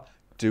 or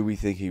do we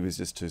think he was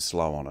just too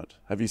slow on it?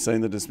 Have you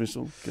seen the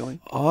dismissal, Gilly?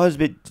 I was a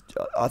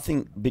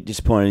bit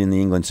disappointed in the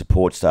England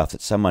support staff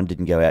that someone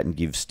didn't go out and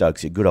give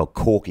Stokesy a good old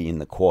corky in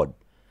the quad,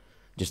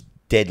 just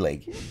dead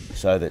leg,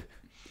 so that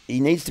he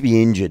needs to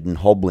be injured and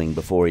hobbling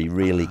before he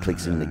really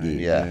clicks in the gear.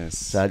 Yeah. Yes.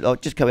 So I'll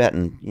just go out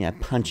and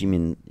punch him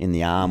in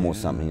the arm or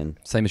something. And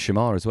Same as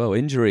Shamar as well.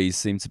 Injuries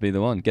seem to be the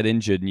one. Get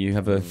injured and you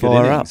have a good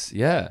Fire innings. up.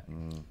 Yeah.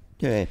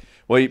 yeah,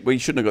 Well, we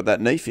shouldn't have got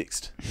that knee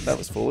fixed. That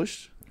was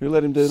foolish. Who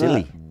let him do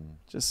Silly.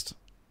 that? Just...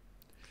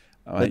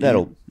 but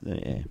that'll be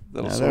an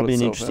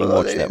interesting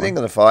watch. The That thing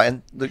one. of the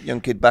fighting, the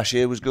young kid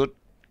Bashir was good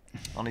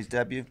on his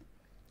debut.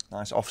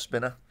 Nice off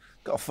spinner.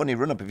 Got a funny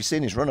run up. Have you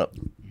seen his run up?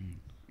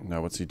 No,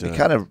 what's he doing?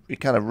 He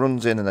kind of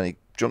runs in and then he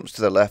jumps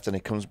to the left and he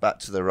comes back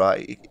to the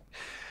right.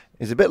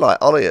 He's a bit like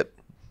Ollie at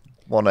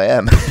 1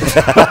 a.m.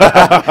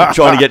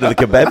 Trying to get to the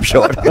kebab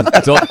shop.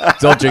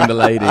 Dodging the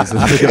ladies.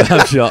 Look at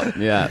that shot.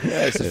 Yeah.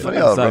 Yeah, it's a funny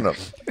old run up.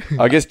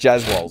 I guess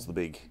Jaswal's the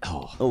big...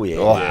 Oh yeah.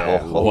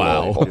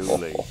 Wow.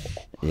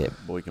 Yeah.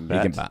 Boy can He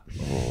bat. can bat.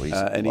 Oh, he's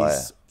And a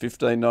he's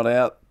 15 not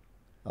out.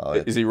 Oh,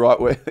 yeah. Is he right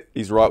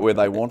where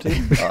they want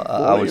him?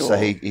 I would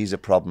say he's a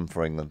problem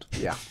for England.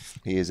 Yeah.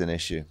 He is an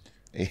issue.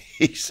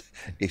 He's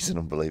an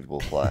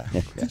unbelievable player.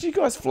 Did you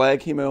guys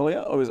flag him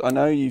earlier? I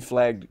know you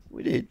flagged.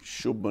 We did.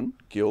 Shubman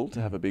Gill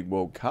to have a big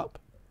World Cup.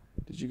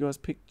 Did you guys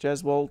pick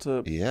Jaswal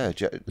to? Yeah,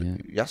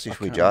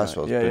 Yashishwi Okay,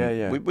 Jaiswal's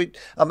yeah.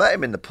 I met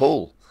him in the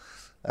pool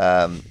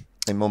in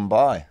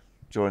Mumbai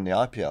during the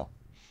IPL.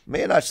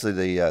 Me and actually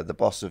the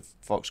boss of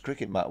Fox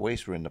Cricket, Matt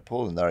Weiss, were in the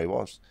pool, and there he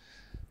was.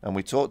 And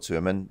we talked to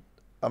him, and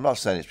I'm not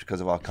saying it's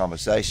because of our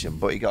conversation,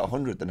 but he got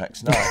 100 the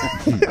next night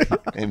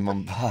in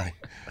Mumbai.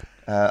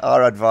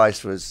 Our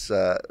advice was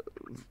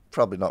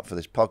probably not for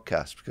this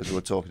podcast because we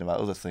were talking about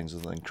other things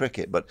other than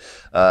cricket. But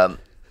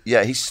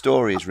his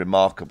story is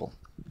remarkable.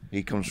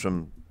 He comes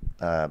from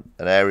an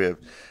area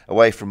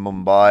away from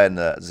Mumbai, and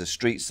there's a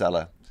street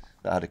seller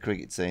that had a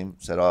cricket team.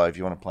 Said, "Oh, if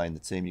you want to play in the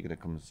team, you're going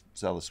to come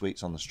sell the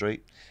sweets on the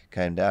street."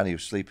 Came down. He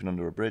was sleeping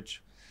under a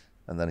bridge,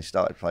 and then he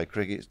started to play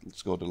cricket.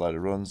 Scored a load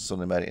of runs.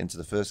 Suddenly made it into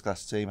the first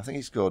class team. I think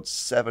he scored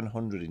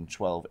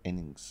 712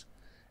 innings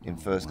in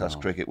first class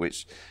cricket,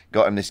 which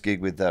got him this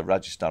gig with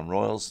Rajasthan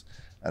Royals.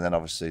 And then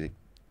obviously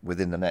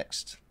within the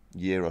next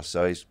year or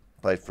so, he's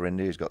played for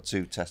India. He's got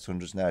 2 Test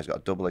hundreds now. He's got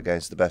a double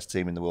against the best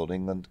team in the world,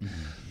 England.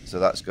 So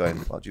that's going.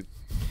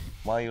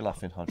 Why are you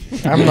laughing,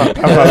 Hodgie?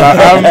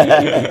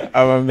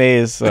 I'm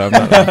amazed. So I'm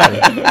not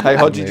laughing. Hey,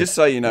 Hodgie, just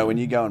so you know, when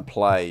you go and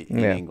play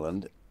in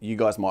England, you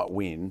guys might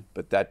win,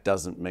 but that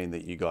doesn't mean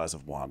that you guys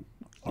have won.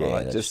 All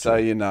right, that's just true. so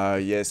you know,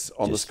 yes,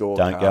 on Just the scorecard.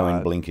 don't go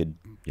in blinkered.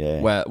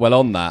 Yeah. Well,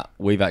 on that,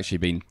 we've actually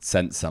been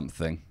sent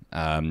something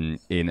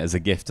in as a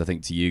gift, I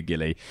think, to you,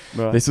 Gilly.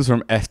 Right. This was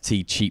from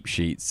FT Cheap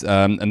Sheets,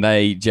 and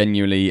they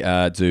genuinely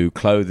do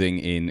clothing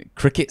in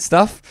cricket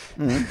stuff.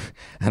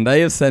 And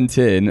they have sent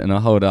in, and I'll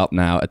hold up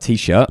now, a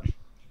T-shirt.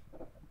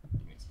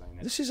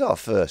 This is our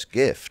first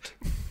gift.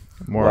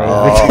 Moral.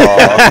 Hold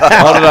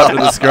it up to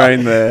the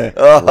screen there.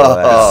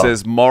 It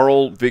says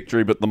moral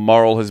victory, but the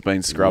moral has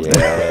been scrubbed out.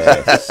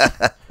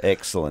 Yes.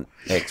 Excellent.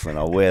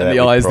 I'll wear that. And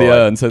the with eye's the pride.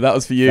 earn. So that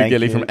was for you, Thank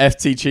Can you. from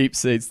FT Cheap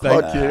Seats.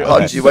 Thank you.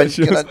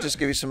 Hodgie, can I just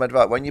give you some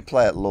advice? When you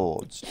play at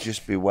Lords,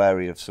 just be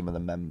wary of some of the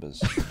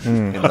members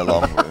in the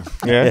long room.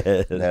 Yeah.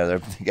 They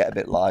get a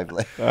bit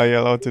lively. Are you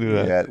allowed to do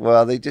that? Yeah,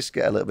 well, they just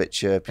get a little bit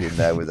chirpy in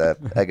there with their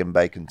egg and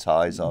bacon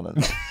ties on,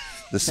 and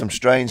there's some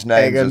strange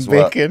names Egg and as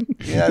well. bacon?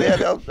 Yeah,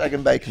 they'll egg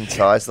and bacon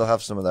ties. They'll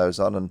have some of those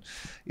on, and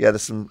yeah,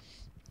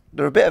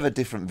 they're a bit of a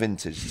different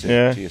vintage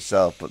to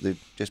yourself, but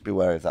just be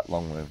wary of that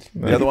long room.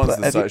 The other one's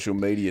the social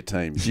media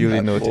team. Duly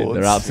noted.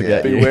 They're out to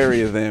get Be you.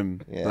 wary of them.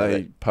 Yeah,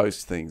 they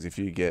post things. If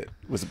you get...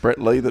 Was it Brett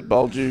Lee that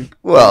bowled you?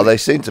 Well, they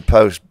seem to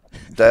post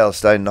Dale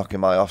Stone knocking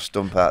my off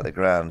stump out of the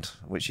ground,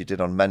 which he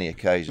did on many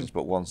occasions,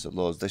 but once at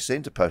Lords. They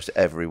seem to post it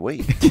every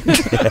week.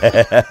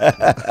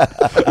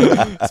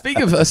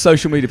 Speaking of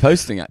social media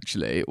posting,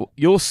 actually,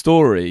 your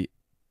story,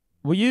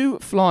 were you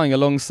flying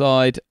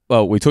alongside,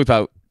 well, we talked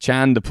about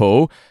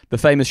Chanderpaul, the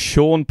famous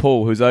Sean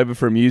Paul, who's over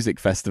for a music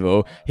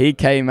festival. He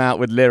came out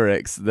with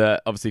lyrics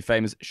that obviously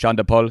famous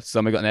Chanderpaul,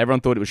 and everyone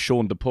thought it was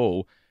Sean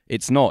DePaul.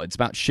 It's not. It's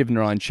about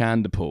Shivnarine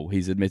Chanderpaul.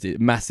 He's admitted,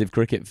 massive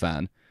cricket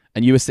fan.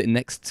 And you were sitting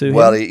next to him?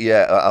 Well,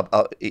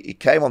 he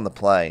came on the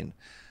plane,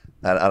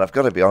 and I've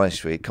got to be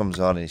honest with you, he comes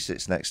on and he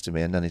sits next to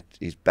me, and then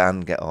his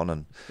band get on,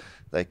 and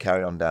they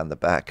carry on down the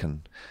back,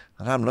 and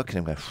I'm looking at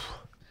him going,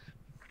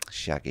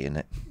 shaggy,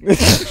 innit?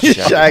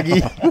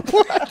 Shaggy.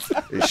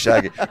 It's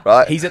shaggy,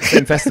 right? He's at the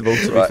same festival,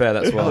 to be fair,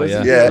 that's why,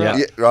 Yeah,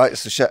 right.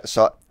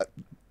 So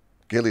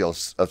Gilly will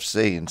have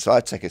seen, so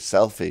I take a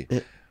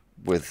selfie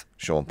with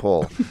Sean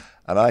Paul,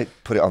 and I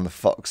put it on the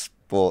Fox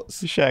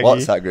Sports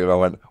WhatsApp group. I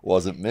went,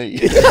 wasn't me.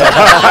 Have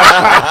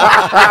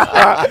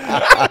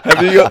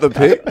you got the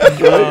pic?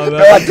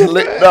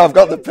 No, I've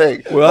got the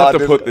pic. We'll have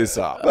to put this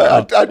up.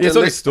 It's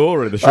on the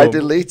story of the show. I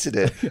deleted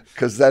it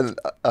because then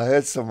I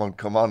heard someone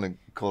come on and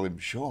call him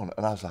Sean,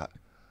 and I was like,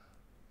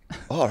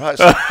 "Oh, right."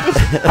 So,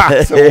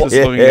 Just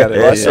looking at it.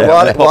 right, so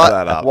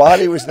while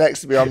he was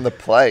next to me on the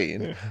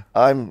plane,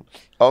 I'm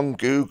on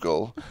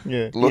Google,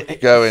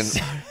 going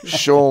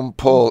Sean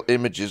Paul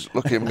images.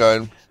 Look at him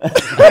going.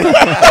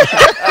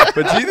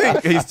 But do you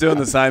think he's doing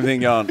the same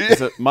thing? Going, is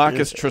it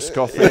Marcus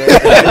Trescothick?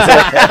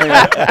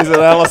 Is it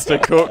Alistair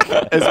Cook?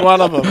 It's one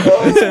of them.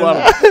 It's one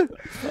of them.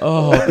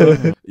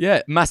 Oh,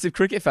 yeah, massive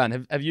cricket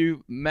fan. Have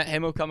you met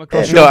him or come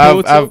across him?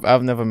 No,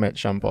 I've never met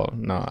Sean Paul.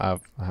 No, I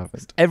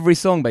haven't. Every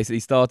song basically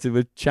started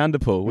with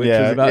Chanderpaul, which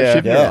was about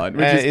Shivnarine.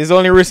 It's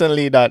only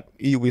recently that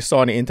we saw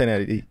on the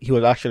internet he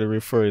was actually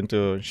referring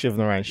to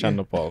Shivnarine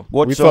Chanderpaul.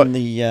 What's on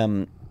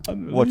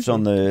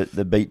the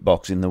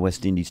beatbox in the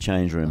West Indies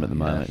change room at the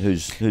moment?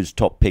 Who's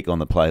top pick on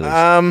the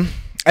playlist?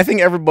 I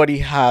think everybody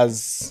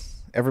has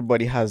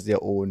their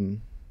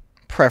own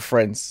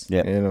preference.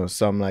 Yeah. You know,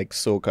 some like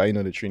soca. You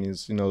know, the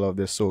Trinis, love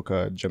their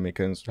soca.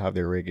 Jamaicans have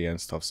their reggae and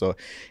stuff. So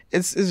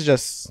it's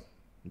just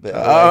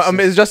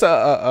it's just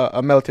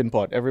a melting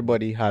pot.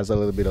 Everybody has a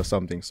little bit of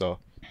something. So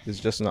it's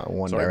just not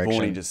one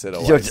direction. Vaughany just said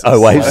Oasis.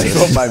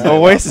 Oasis.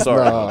 Oasis.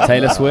 Sorry. No.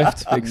 Taylor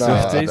Swift, big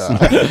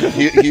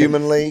Swifties.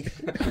 Human League,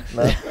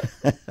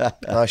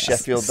 no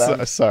Sheffield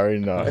band. Sorry,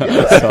 no.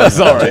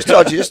 Sorry.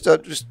 Just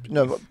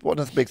one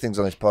of the big things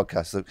on this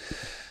podcast.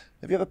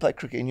 Have you ever played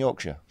cricket in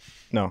Yorkshire?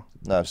 No.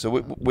 No. So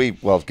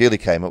Gilly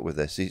came up with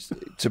this.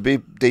 To be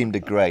deemed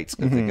a great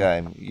at the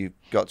game, you've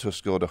got to have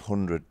scored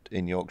 100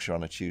 in Yorkshire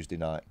on a Tuesday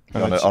night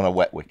on a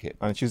wet wicket.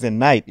 On a Tuesday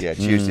night. Yeah,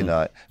 Tuesday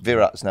night.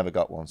 Virat's never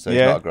got one, so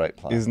he's not a great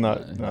player. He's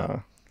not.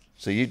 No.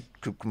 So you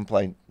could come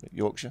play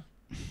Yorkshire.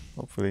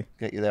 Hopefully.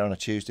 Get you there on a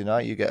Tuesday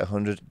night. You get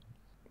 100.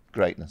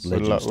 Greatness.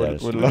 Would love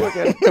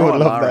Brian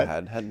Lara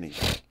hadn't he?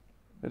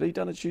 Had he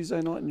done a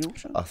Tuesday night in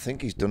Yorkshire? I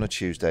think he's done a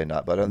Tuesday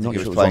night, but I don't think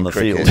he sure was playing on the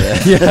cricket. field.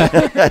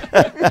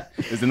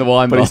 It was in the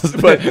wine bar.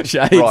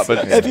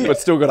 But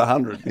still got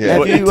 100.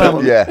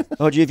 Yeah.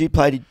 Hodge, have you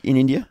played in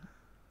India?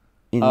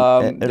 At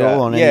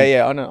all? On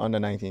the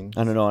 19.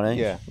 Under 19?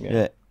 Yeah.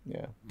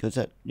 Because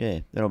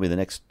that'll be the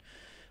next.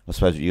 I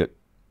suppose you got.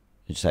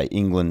 You'd say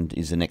England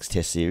is the next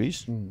Test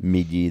series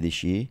mid-year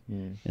this year,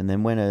 and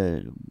then when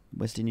are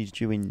West Indies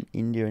due in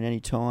India at any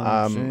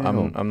time?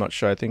 I'm not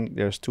sure. I think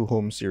there's 2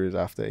 home series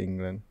after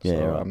England,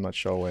 so I'm not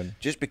sure when.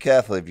 Just be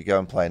careful if you go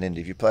and play in India.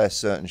 If you play a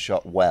certain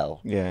shot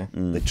well,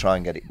 they try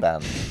and get it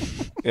banned.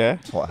 Yeah,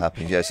 that's what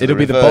happens. Yeah, so It'll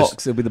be the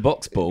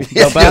box ball.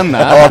 They'll ban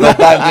that.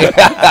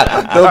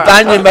 Oh, they'll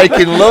ban you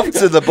making love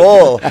to the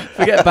ball.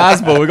 Forget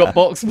baseball. We got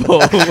box ball.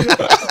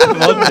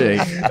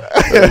 Logic.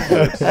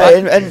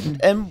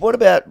 And what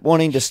about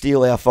wanting to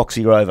steal our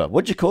Foxy Rover?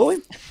 What'd you call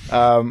him?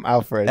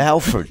 Alfred.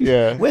 Alfred.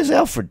 Yeah. Where's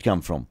Alfred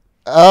come from?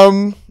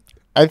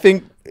 I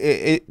think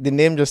the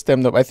name just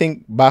stemmed up. I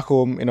think back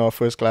home in our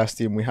first class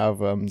team, we have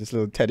this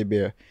little teddy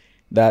bear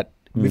that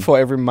before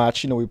every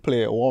match, we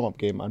play a warm-up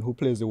game, and who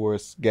plays the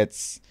worst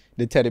gets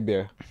the teddy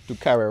bear to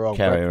carry around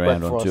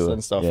on tour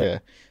and stuff. Yeah.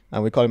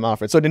 And we call him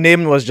Alfred. So the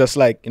name was just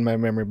like in my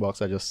memory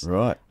box. I just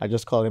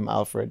called him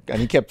Alfred,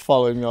 and he kept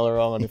following me all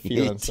around on the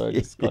field, and so I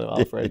just called him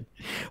Alfred.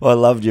 Well, I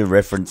loved your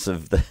reference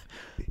of the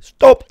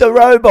stop the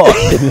robot.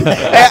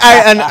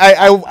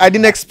 I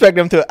didn't expect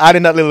them to add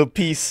in that little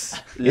piece.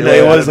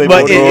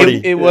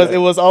 It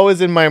was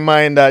always in my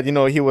mind that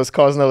he was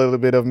causing a little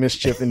bit of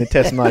mischief in the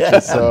Test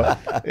matches. So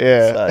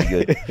so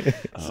good,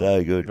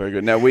 so good, very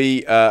good. Now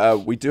we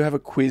do have a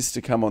quiz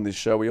to come on this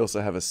show. We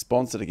also have a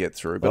sponsor to get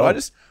through, but I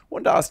just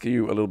wanted to ask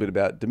you a little bit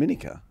about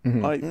Dominica.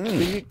 Can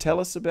you tell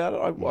us about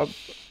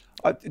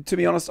it? To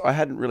be honest, I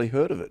hadn't really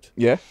heard of it.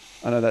 Yeah,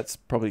 I know that's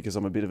probably because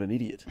I'm a bit of an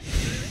idiot.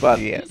 But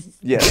yes.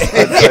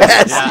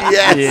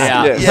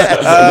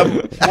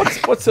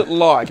 What's it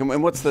like,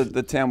 and what's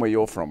the town where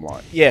you're from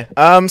like? Yeah.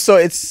 So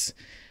it's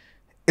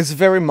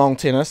very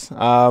mountainous.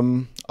 A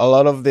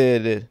lot of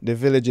the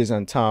villages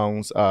and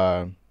towns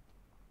are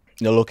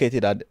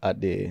located at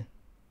the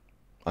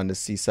on the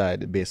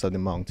seaside, the base of the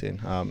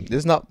mountain.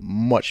 There's not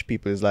much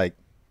people. It's like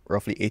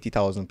roughly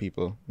 80,000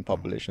 people in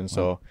population.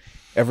 So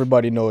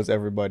everybody knows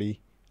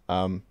everybody.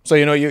 So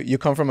you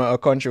come from a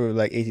country with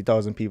like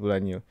 80,000 people,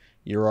 and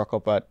you rock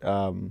up at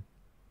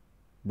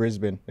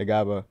Brisbane, the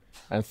Gabba,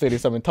 and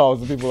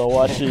 30-something-thousand people are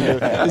watching you.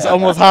 It's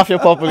almost half your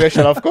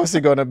population. Of course, you're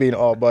gonna be in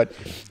awe, but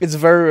it's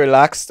very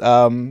relaxed.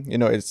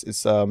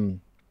 It's a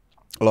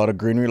lot of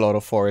greenery, a lot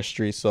of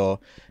forestry. So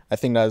I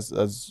think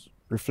that's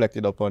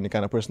reflected upon the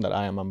kind of person that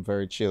I am. I'm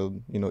very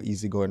chilled,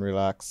 easygoing,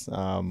 relaxed.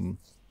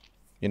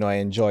 I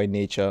enjoy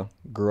nature,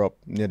 grew up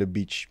near the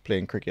beach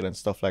playing cricket and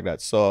stuff like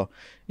that. So,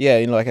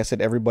 yeah, like I said,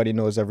 everybody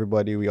knows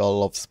everybody. We all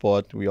love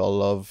sport. We all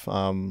love,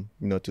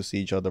 to see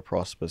each other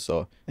prosper.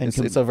 So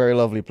it's a very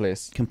lovely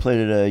place.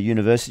 Completed a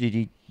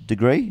university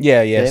degree?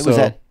 Yeah. Was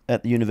that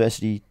at the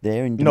university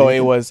there in No, Dominica?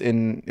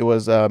 it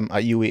was at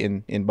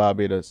UWE in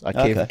Barbados,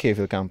 at Cave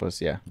Hill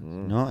campus, yeah.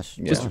 Nice.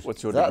 Yeah.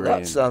 What's your degree?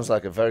 That sounds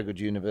like a very good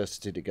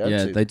university to go to.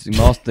 Yeah, they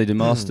do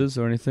masters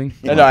or anything?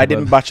 No, I did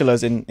a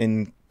bachelor's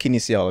in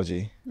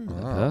kinesiology.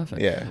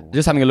 Perfect. Yeah.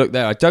 Just having a look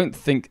there, I don't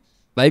think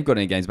they've got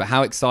any games, but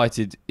how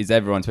excited is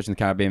everyone, especially in the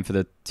Caribbean, for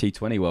the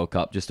T20 World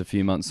Cup just a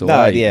few months away?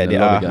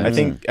 I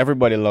think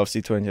everybody loves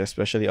T20,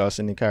 especially us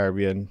in the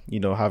Caribbean,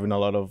 having a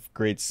lot of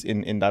greats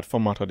in that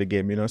format of the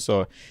game,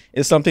 so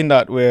it's something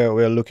that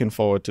we're looking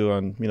forward to,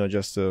 and,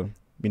 just to,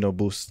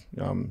 boost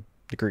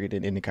the cricket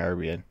in the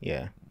Caribbean.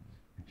 Yeah.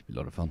 It'll be a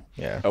lot of fun.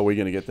 Yeah. Are we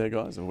going to get there,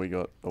 guys? Have we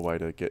got a way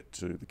to get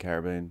to the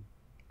Caribbean?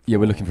 Yeah,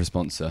 we're looking for a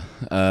sponsor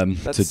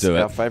That's to do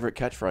our it. favourite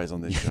catchphrase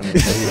on this show.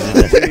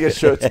 We're going to get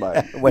shirts,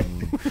 mate.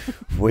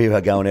 We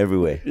are going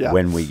everywhere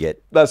when we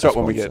get That's right,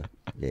 when we get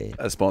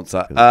a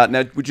sponsor.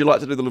 Now, would you like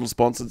to do the little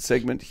sponsored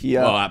segment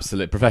here? Oh,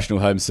 absolutely. Professional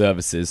Home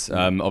Services.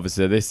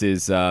 Obviously, this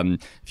is,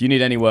 if you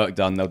need any work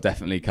done, they'll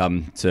definitely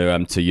come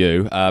to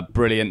you.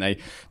 Brilliant. They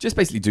just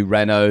basically do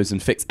renos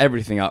and fix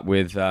everything up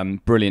with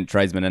brilliant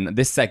tradesmen. And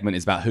this segment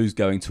is about who's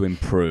going to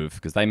improve,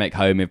 because they make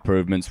home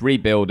improvements,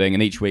 rebuilding,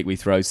 and each week we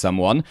throw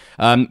someone.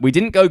 We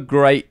didn't go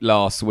great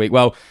last week.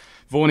 Well,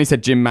 Vaughany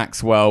said Jim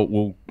Maxwell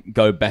will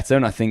go better,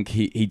 and I think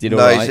he did all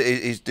right. No,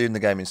 he's doing the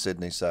game in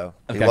Sydney, so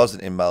Okay. he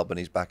wasn't in Melbourne.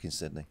 He's back in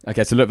Sydney.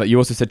 Okay, so look, you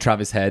also said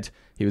Travis Head.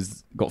 He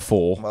got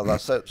 4. Well,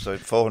 that's it. So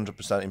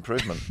 400%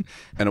 improvement.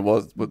 And it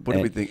was, what do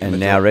we think? And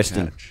now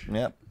resting.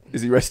 Yeah.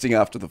 Is he resting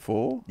after the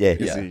 4? Yeah.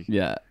 Is Yeah. he?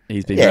 Yeah,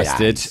 he's been Yeah,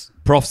 rested. nice.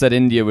 Prof said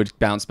India would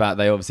bounce back.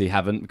 They obviously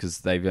haven't, because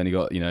they've only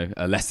got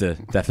a lesser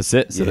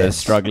deficit, so they're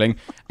struggling.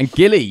 And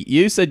Gilly,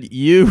 you said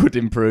you would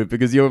improve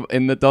because you're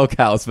in the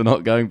doghouse for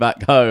not going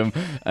back home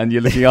and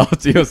you're looking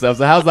after yourself.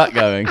 So how's that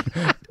going?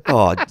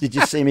 Oh, did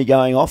you see me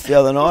going off the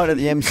other night at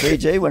the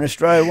MCG when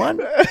Australia won?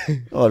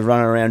 I was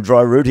running around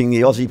dry rooting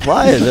the Aussie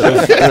players. It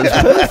was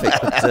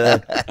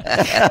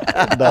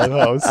perfect.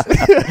 Doghouse.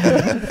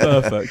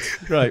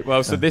 Perfect. Great.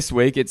 Well, so this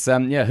week it's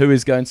who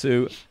is going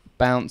to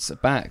bounce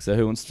back? So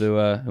who wants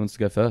to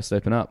go first?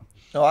 Open up.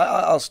 No,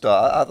 I'll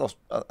start.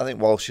 I think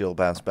Walsh will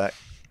bounce back.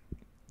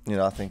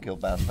 I think he'll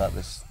bounce back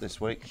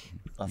this week.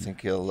 I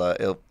think he'll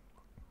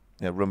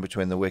run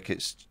between the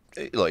wickets.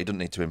 Look, he doesn't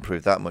need to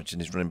improve that much in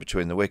his running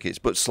between the wickets,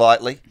 but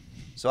slightly.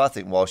 So I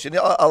think Walsh. And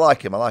I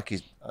like him. I like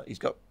he's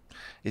got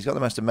the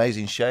most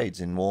amazing shades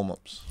in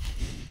warm-ups.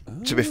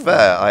 Oh. To be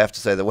fair, I have to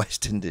say the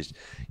West Indies,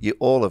 you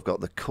all have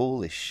got the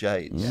coolest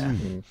shades. Yeah.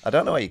 I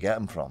don't know where you get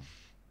them from,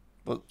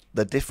 but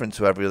they're different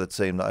to every other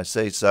team that I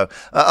see. So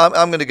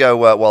I'm going to go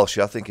Walsh.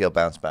 I think he'll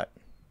bounce back.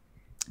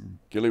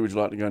 Gilly, would you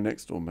like to go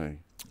next or me?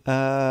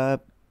 No,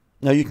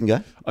 you can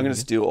go. I'm going to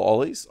steal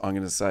Ollie's. I'm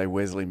going to say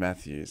Wesley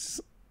Matthews.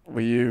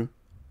 Were you?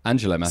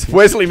 Angelo Matthews.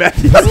 Wesley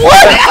Matthews.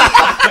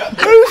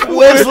 Who's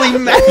Wesley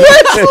Matthews?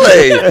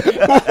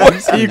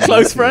 Are you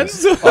close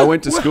friends? I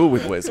went to school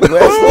with Wesley.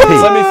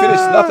 Let me finish.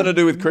 Nothing to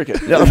do with cricket.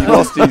 He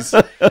lost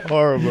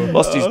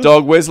his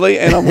dog Wesley,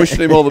 and I'm wishing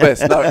him all the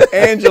best. No,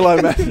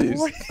 Angelo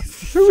Matthews.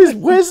 Who is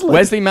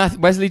Wesley?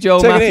 Wesley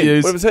Joel Take it in.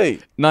 Matthews. What was he?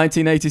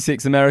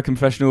 1986 American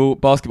professional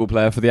basketball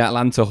player for the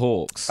Atlanta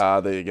Hawks.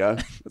 There you go.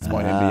 That's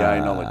my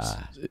NBA knowledge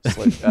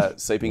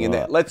seeping in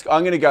there.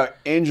 I'm going to go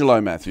Angelo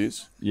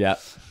Matthews. Yeah.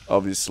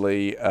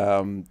 Obviously,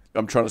 I'm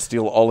trying to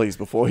steal Ollie's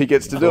before he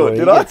gets to do it.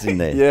 Did I? Gets in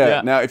there.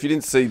 Yeah. Now, if you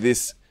didn't see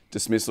this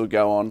dismissal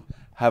go on,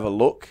 have a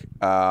look.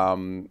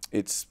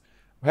 It's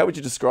how would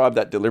you describe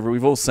that delivery?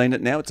 We've all seen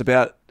it now. It's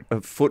about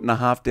 1.5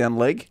 foot down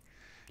leg.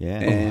 Yeah.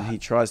 And he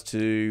tries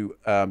to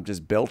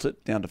just belt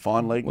it down to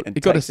fine leg and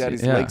takes out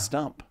his leg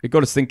stump. It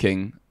got us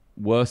thinking,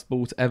 worst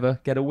ball to ever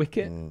get a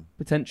wicket,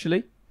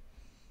 potentially?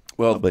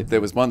 Well,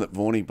 there was one that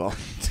Vaughany bowled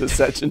to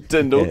Sachin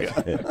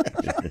Tendulkar.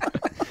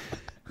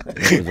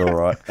 It was all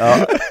right.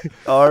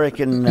 I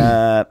reckon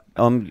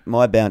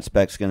my bounce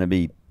back's going to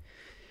be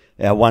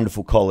our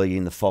wonderful colleague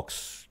in the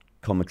Fox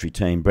commentary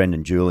team,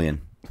 Brendan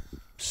Julian.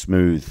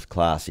 Smooth,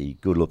 classy,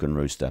 good-looking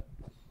rooster.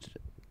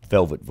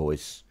 Velvet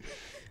voice.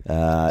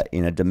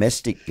 In a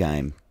domestic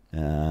game,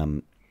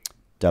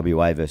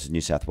 WA versus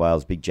New South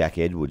Wales, Big Jack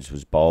Edwards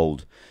was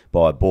bowled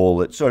by a ball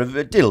that sort of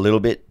did a little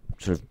bit,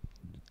 sort of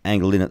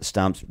angled in at the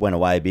stumps, went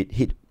away a bit,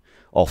 hit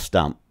off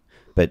stump.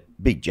 But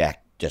Big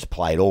Jack just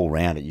played all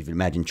round it. You can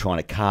imagine trying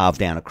to carve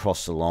down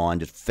across the line,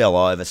 just fell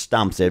over,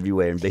 stumps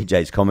everywhere, and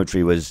BJ's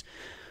commentary was,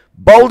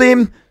 bowled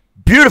him,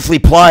 beautifully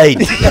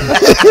played.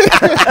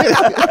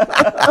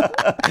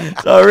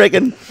 So I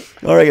reckon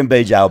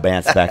BJ will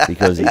bounce back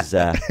because he's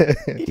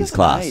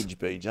class. Age,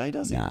 BJ,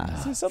 does he? Nah,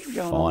 Is there something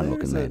going fine on there?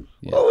 looking man.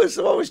 Yeah.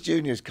 What was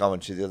Junior's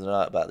commentary the other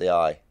night about the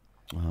eye?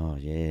 Oh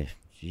yeah,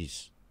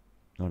 jeez.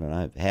 I don't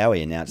know.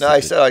 Howie announced. No,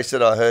 it. I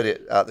said I heard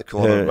it at the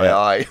corner of my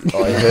eye. I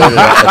heard it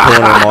at the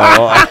corner of my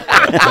eye.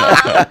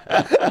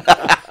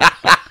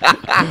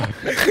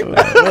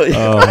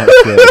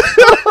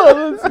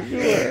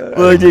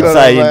 Well, he did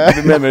say.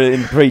 Remember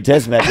in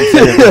pre-test match, he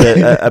said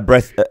it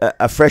was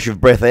a fresh of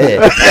breath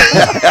air.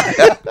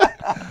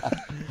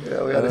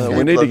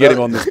 We need to get him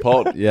on this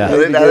pod. Yeah. I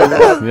didn't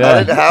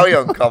Howie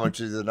on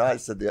commentary the other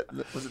night said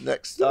was it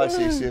next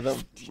ICC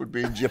event would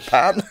be in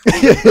Japan?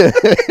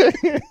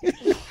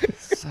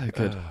 So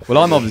good. Well,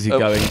 I'm obviously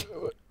going.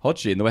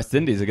 Hodge and the West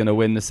Indies are going to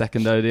win the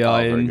second ODI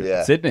in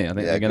good. Sydney. I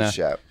think they're going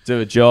to do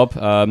a job.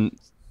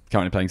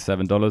 Currently paying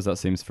 $7. That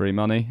seems free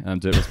money.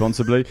 Do it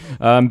responsibly.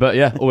 But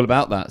yeah, all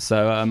about that.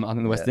 So I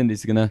think the West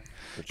Indies are going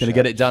to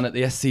get it done at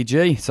the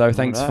SCG. So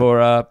thanks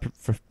for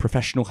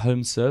professional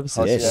home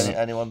services. Yes.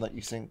 Anyone that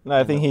you think? No,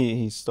 I think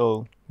he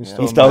stole. He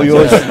He stole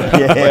yours.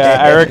 Yeah,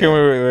 I reckon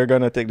we're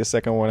gonna take the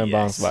second one and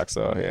bounce back.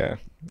 So yeah,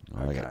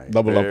 Okay.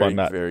 Double up on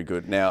that. Very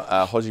good. Now,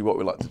 Hodgie, what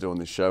we like to do on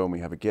this show when we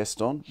have a guest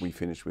on, we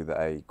finish with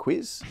a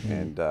quiz,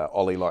 and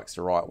Ollie likes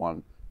to write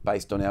one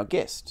based on our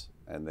guest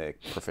and their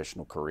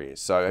professional careers.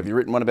 So have you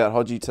written one about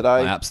Hodgie today?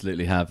 I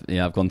absolutely have.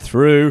 Yeah, I've gone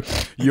through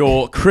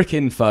your crick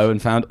info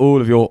and found all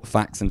of your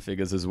facts and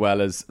figures, as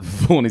well as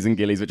Vaughany's and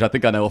Gillies, which I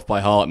think I know off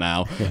by heart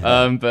now.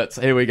 But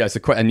here we go. So,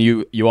 and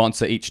you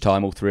answer each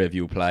time. All three of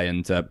you will play,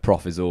 and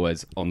Prof is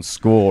always on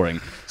scoring.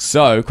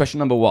 So, question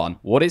number one: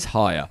 what is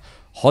higher,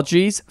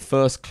 Hodgie's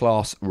first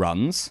class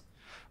runs,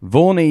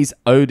 Vaughany's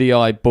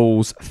ODI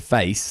balls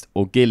faced,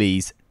 or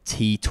Gillies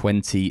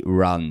T20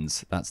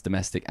 runs? That's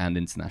domestic and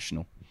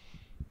international.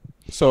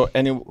 So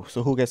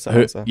who gets the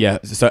answer? Yeah,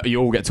 so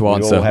you all get to all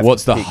answer. have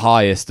What's to the pick.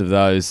 highest of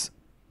those?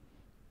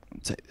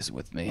 Take this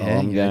with me here,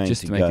 I'm going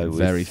just to to make go it with-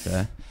 very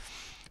fair.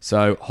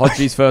 So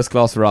Hodgie's first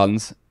class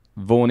runs,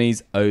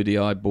 Vaughany's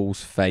ODI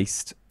balls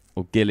faced,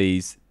 or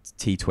Gillies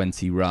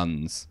T20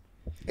 runs.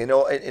 In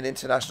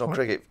international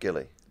cricket,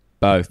 Gilly.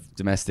 Both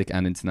domestic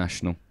and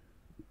international.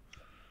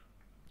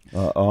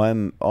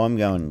 I'm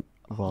going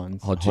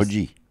Vaughan's.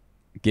 Hodgie.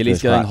 Gillies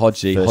First going class-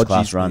 Hodgie. first class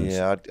Hodgie's runs.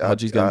 Yeah,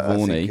 Hodgie's going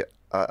Vaughany.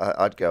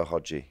 I'd go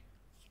Hodgie.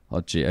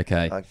 Hodgie,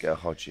 okay. I'd go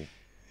Hodgie.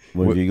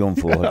 What have you gone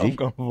for, I'm Hodgie?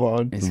 going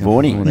Vaughan. It's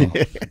going Vaughany.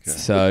 Vaughany.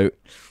 So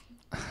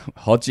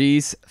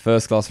Hodgie's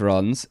first class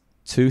runs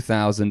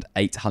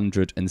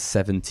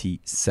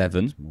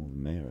 2,877. More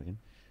than me, I reckon.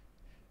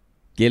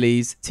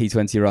 Gillies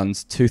T20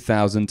 runs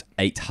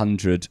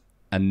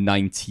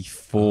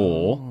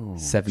 2,894,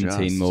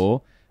 17 just.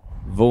 more.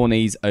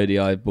 Vaughany's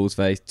ODI balls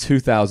face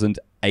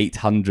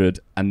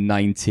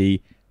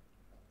 2,898.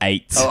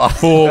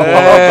 Four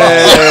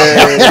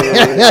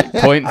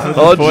point for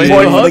the point.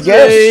 Point for the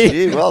guess.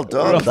 Gee, well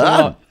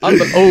done.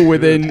 All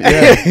within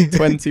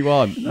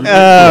 21.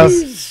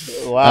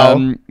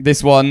 Wow.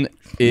 This one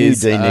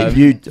is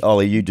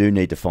Ollie, you do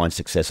need to find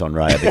success on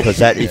Raya, because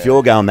that if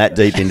you're going that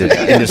deep into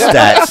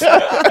stats,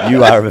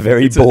 you are a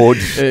very bored.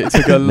 It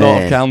took a lot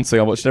man. of counting.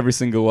 I watched every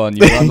single one.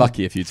 You were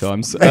unlucky a few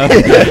times. Question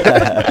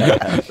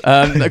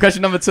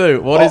number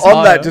two. What is on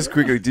higher? that, just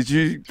quickly, did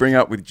you bring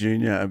up with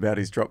Junior about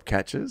his drop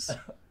catches?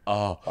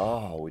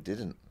 Oh, we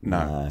didn't.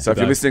 No. No. So if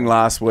you're listening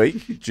last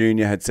week,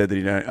 Junior had said that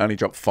he only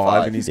dropped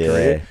five in his Yeah.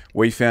 career.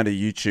 We found a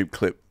YouTube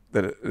clip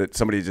that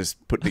somebody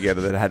just put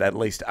together that had at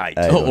least 8.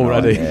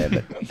 Already. Yeah,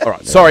 but All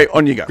right. Sorry,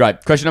 on you go.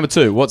 Great. Question number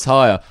two. What's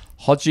higher,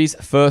 Hodgie's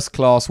first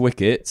class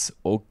wickets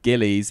or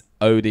Gillies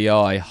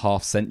ODI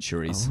half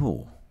centuries?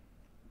 Ooh.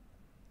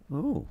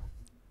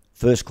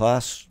 First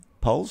class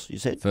poles, you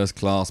said? First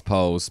class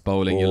poles,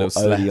 bowling your Or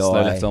little slow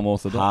left arm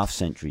orthodox. half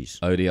centuries.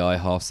 ODI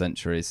half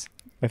centuries.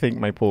 I think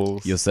my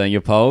polls. You're saying your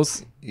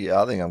poles?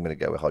 Yeah, I think I'm going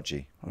to go with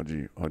Hodgie.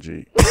 Hodgie.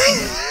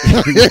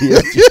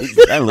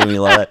 Don't look at me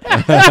like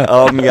that.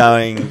 I'm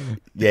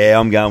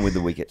going with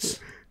the wickets.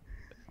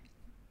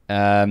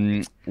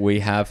 We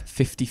have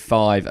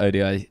 55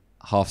 ODI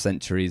half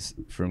centuries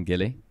from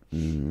Gilly.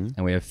 Mm-hmm.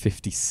 And we have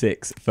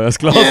 56 first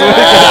class wickets.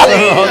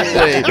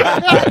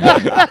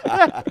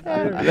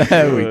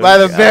 There we go. By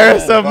the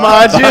barest of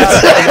margins.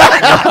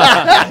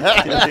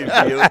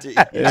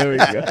 There we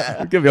go.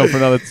 We'll give you on for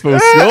another full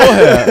score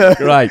here.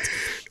 Great.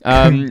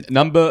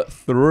 Number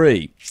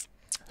three.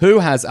 Who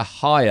has a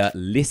higher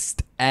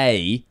List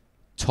A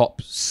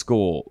top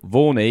score,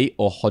 Vaughany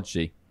or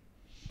Hodgie?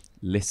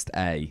 List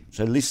A.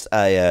 So list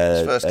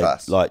a It's first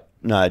class.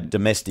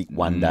 Domestic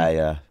one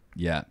day.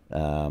 Yeah.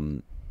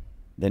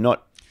 They're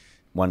not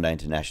one day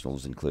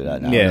internationals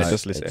included. Yeah,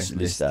 just list A. it's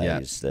list A Yeah.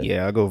 is the,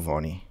 Yeah, I'll go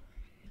Vaughany.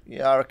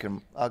 Yeah, I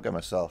reckon I'll go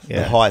myself. the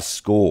Yeah. highest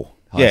score.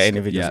 Yeah, High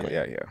individual. score.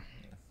 Yeah, yeah.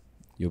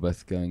 You're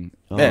both going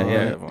Yeah,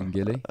 yeah. and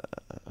Gilly?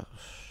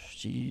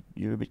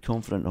 You're a bit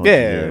confident.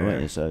 Yeah.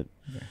 weren't you? So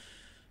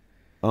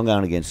I'm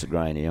going against the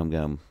grain here. I'm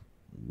going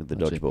with the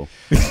dodgeball.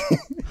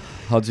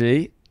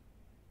 Hodgie,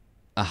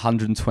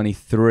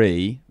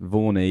 123.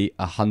 Vaughany,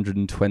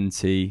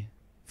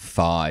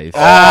 125.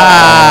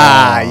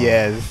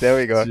 Yes. There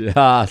we go.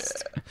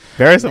 Just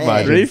Very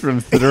surprising. 3 from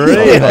 3.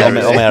 I'm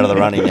out of the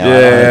running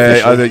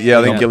now. I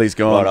think Gilly's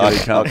gone. Right,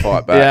 Gilly can't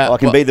fight back. Yeah. I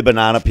can be the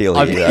banana peel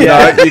here.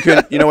 No, you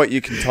can. You know what?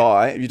 You can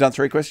tie. Have you done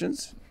 3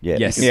 questions? Yeah.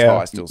 Yes. You can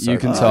tie still. You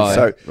can tie.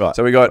 So, Right.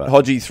 so we got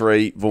Hodgie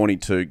 3, Vaughany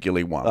 2,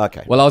 Gilly 1.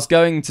 Okay. Well, I was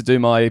going to do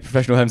my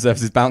professional home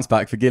services bounce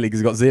back for Gilly because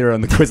he got 0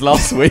 on the quiz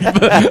last week,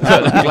 but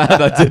I'm glad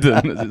I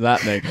didn't. It's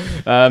happening.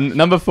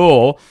 Number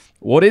 4.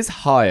 What is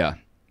higher?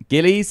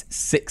 Gilly's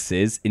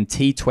 6s in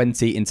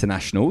T20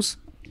 internationals,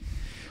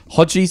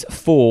 Hodgie's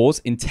 4s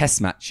in test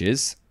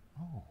matches,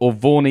 or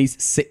Vaughany's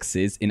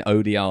 6s in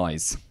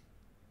ODIs?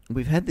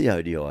 We've had the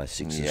ODI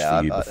 6s Yeah,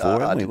 for you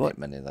before, I haven't we? didn't get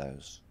many of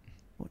those.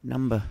 What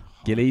number?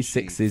 Gilly's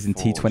 6s in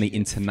T20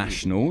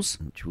 internationals,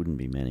 Which wouldn't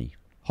be many.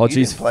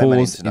 Hodgie's didn't play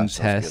many 4s in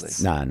internationals,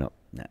 tests, No. I'm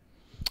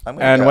gonna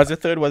And go- what's the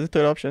third? What's the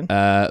third option?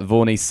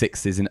 Vaughany's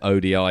 6s in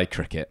ODI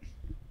cricket.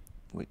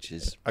 which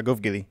is I go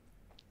with Gilly.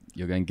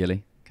 You're going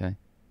Gilly? Okay.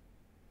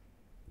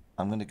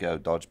 I'm going to go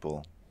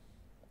dodgeball.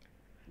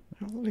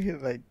 I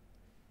can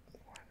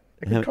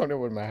count it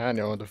with my hand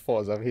on the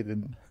 4s I've hit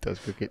in touch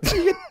cricket.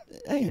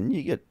 Hang on,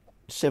 you get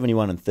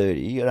 71 and 30.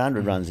 You got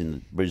 100 runs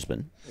in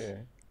Brisbane. Yeah.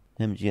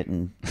 How much you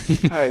getting?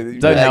 Hey,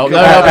 Don't help. good.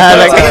 No help.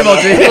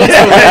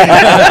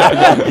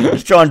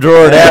 Just try and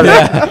draw it out.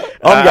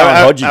 I'm going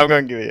Hodgie. I'm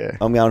going Gilly, yeah.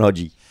 I'm going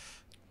Hodgie.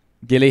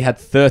 Gilly had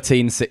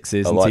 13 6s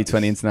in like T20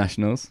 this.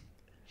 internationals.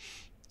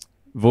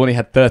 Vaughany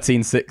had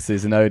 13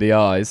 6s in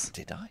ODIs.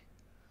 Did I?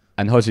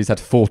 And Hodgie's had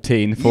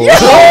 14 4s.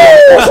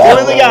 Still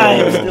in the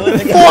game. Still in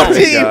the game.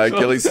 there you go.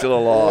 Gilly's still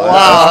alive.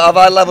 Wow, have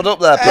I levelled up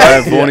there?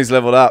 Yeah, Vaughany's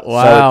leveled up.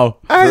 Wow.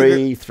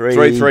 3,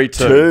 3, 3,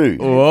 2.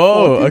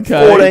 Whoa,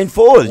 okay. 14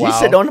 4s. You Wow.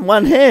 said on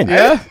one hand.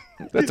 Yeah.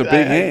 That's a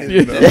big hand.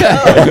 You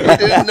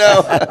didn't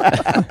know.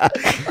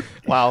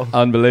 Wow.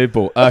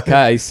 Unbelievable.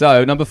 Okay,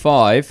 so number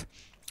 5.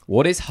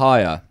 What is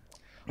higher?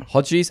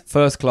 Hodgie's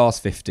first class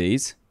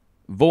 50s,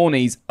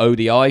 Vaughany's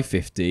ODI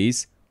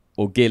 50s,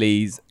 or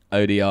Gilly's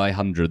ODI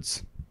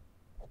 100s?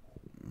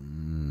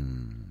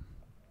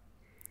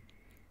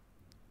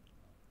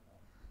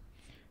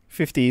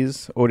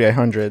 50s, ODI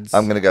 100s.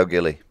 I'm going to go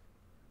Gilly.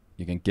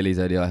 You can Gilly's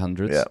ODI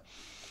 100s? Yeah.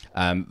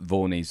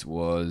 Vaughany's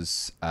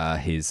was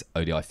his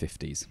ODI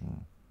 50s.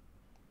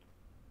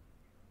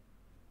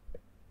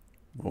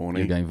 Vaughany.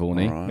 You're going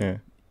Vaughany. All right. Yeah.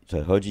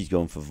 So Hodgie's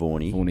gone for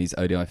Vaughany. Vaughany's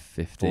ODI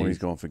 50s. Vaughany's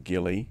gone for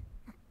Gilly.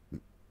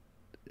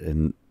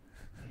 And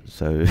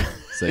so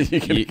So You're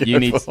gonna you go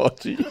need... for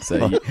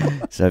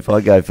Hodgie. so if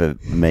I go for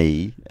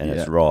me and Yeah.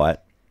 it's right,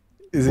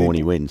 Is it-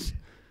 Vaughany wins.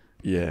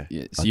 Yeah.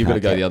 Yeah, so I you've got to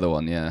can't go go. the other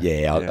one, yeah. Yeah,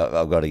 Yeah.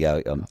 I've got to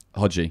go.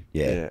 Hodgie.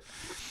 Yeah.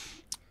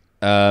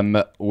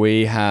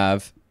 We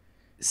have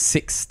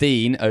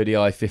 16 ODI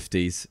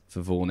 50s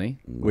for Vaughany.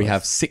 We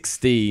have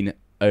 16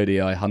 ODI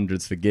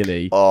 100s for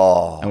Gilly.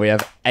 Oh. And we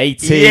have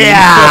 18.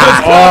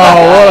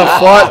 Oh, what a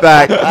fight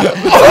back.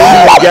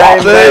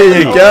 There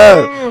you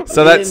go.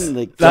 So that's In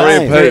the 3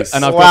 game. apiece.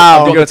 And I've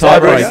Wow. got, I've got the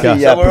tiebreaker.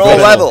 Yeah, So we're all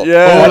level.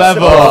 Yeah. All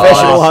level.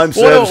 Professional home What a-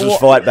 services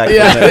fight back.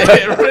 Yeah, from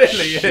there. it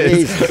really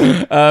is.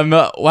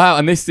 Wow,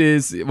 and this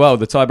is, well,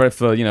 the tiebreaker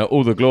for,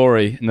 all the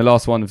glory in the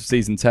last one of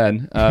season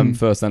 10,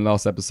 first and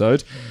last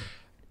episode.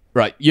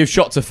 Right, you've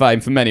shot to fame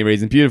for many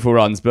reasons, beautiful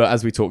runs, but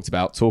as we talked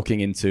about, talking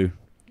into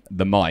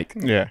the mic.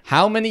 Yeah.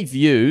 How many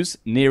views,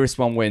 nearest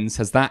one wins,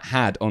 has that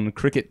had on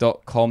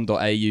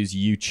cricket.com.au's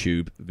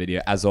YouTube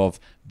video as of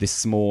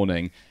this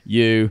morning?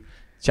 You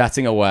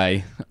chatting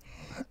away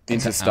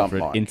Into stump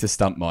Alfred, mic. into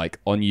Stump Mic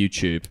on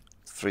YouTube.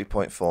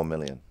 3.4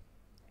 million.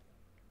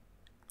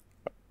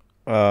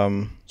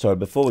 Sorry,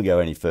 before we go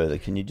any further,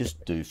 can you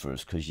just do for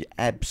us, because you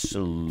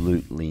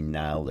absolutely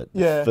nailed it.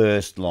 Yeah. The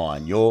first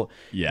line. You're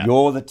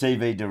the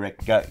TV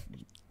director.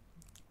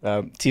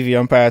 TV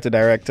umpire to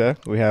director.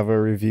 We have a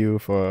review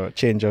for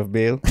change of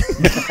bail.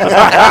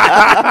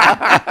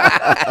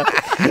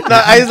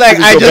 No, I was like,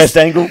 Your best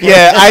angle?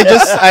 Yeah,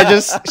 I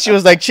just. She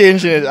was like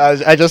changing it.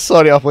 I just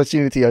saw the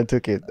opportunity and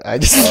took it. I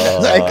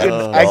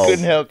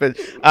couldn't help it.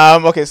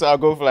 Okay, so I'll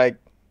go for like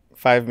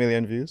 5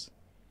 million views.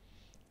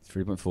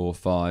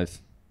 3.45.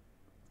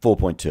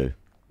 4.2.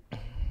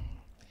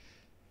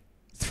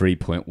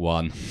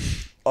 3.1.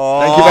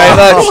 Oh, thank you very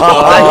much.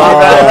 Thank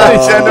you very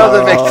much.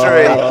 Another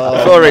victory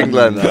for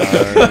England.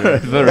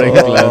 For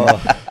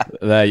England.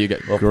 There you go.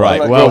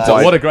 Great. Well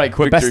done. What a great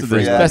quiz. Best of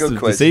the, Yeah, best good of the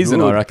quiz.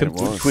 season, I reckon.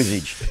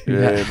 Quizzage.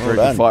 Yeah, Well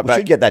done. fight We back.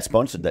 should get that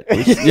sponsored, that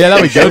quiz. Yeah,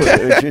 that'd be good.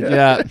 should.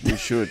 Yeah. We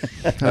should.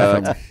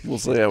 We'll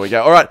see how we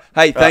go. All right.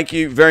 Hey, thank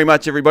you very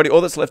much, everybody.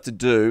 All that's left to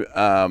do,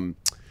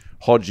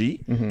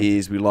 Hodgie,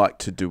 is we like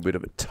to do a bit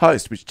of a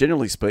toast, which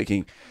generally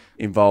speaking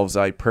involves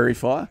a prairie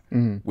fire,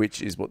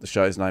 which is what the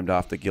show's named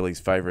after, Gilly's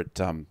favourite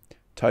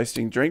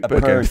toasting drink. A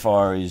prairie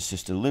fire is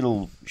just a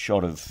little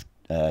shot of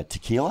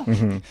tequila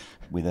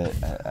with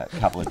a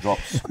couple of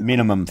drops,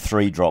 minimum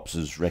 3 drops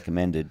is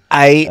recommended.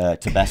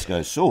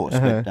 Tabasco sauce.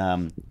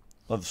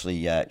 But obviously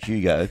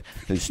Hugo,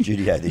 whose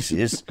studio this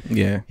is,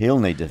 Yeah. he'll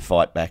need to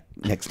fight back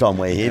next time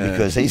we're here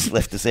because he's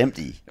left us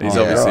empty. He's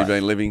obviously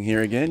been living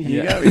here again,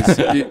 Hugo.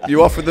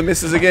 You off with the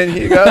missus again,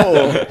 Hugo?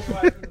 Or?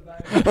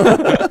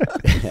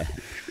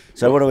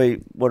 So what are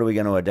we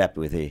going to adapt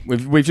with here?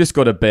 We've just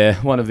got a beer,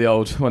 one of the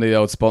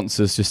old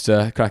sponsors, just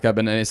to crack up,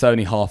 and it's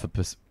only half a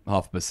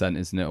percent,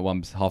 isn't it?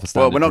 Half a standard.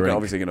 Well, we're not drink.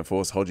 obviously going to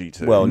force Hodgie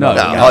to. Well, No,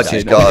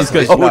 Hodgie's got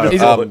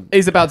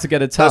he's about to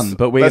get a ton,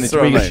 but we're going that's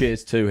what I to mean.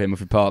 cheers to him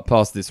if we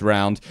pass this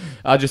round.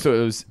 I just thought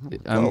it was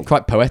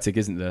quite poetic,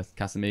 isn't it? The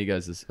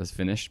Casamigos has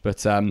finished, but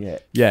to Hodgie.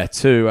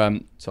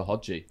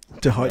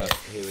 To Hodge.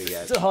 Here we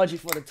go. To Hodge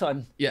for the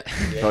ton. Yeah,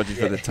 Hodgie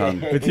for the ton.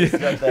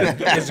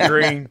 It's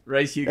green.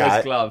 raise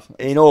Hugo's glove.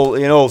 In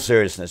all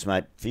seriousness,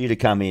 mate, for you to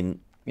come in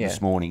this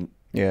morning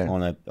Yeah.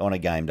 on a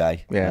game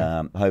day,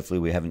 Yeah. hopefully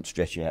we haven't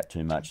stretched you out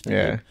too much.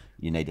 Yeah.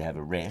 You need to have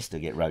a rest to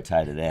get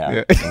rotated out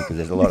Yeah. because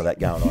there's a lot of that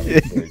going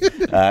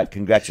on.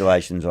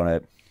 Congratulations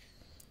on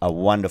a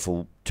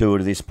wonderful tour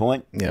to this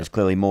point. Yeah. There's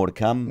clearly more to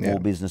come, Yeah. more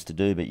business to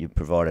do, but you've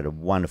provided a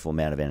wonderful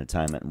amount of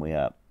entertainment, and we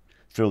are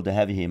thrilled to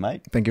have you here,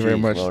 mate. Thank you very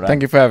Cheers, much. well done.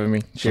 Thank you for having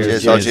me.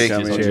 Cheers, Cheers, Hodgie.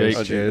 coming. Cheers.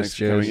 Hodgie, Cheers. thanks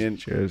for coming in.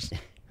 Cheers.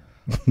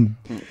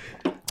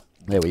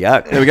 There we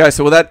go. There we go.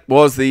 So that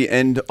was the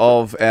end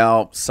of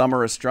our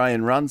Summer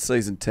Australian Run,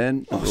 Season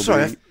 10. Oh, We'll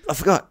sorry, be- I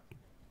forgot.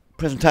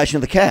 Presentation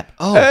of the cap.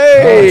 Oh,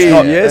 Hey, It's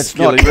not- yes, it's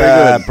not Gilly,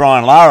 very good.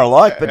 Brian Lara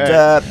like, but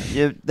there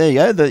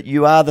you go.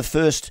 You are the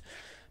first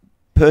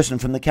person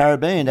from the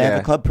Caribbean to have Yeah.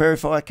 a Club Prairie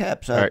Fire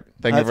cap. So All right,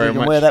 thank you hopefully very can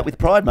much. wear that with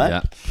pride,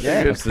 mate.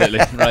 yeah, absolutely.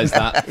 Raise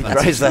that.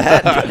 Raise the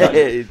hat.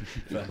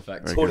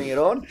 Perfect. Putting it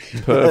on.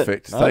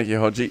 Perfect. Thank you,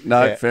 Hodgie.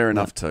 No, Yeah. fair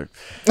enough too.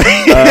 We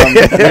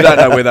don't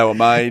know where they were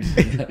made.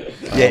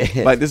 Yeah.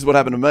 Mate, this is what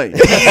happened to me.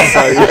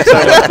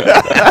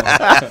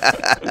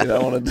 You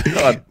don't want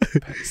to.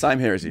 Same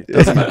hair as you.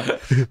 Doesn't matter.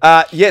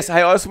 Yes. Hey,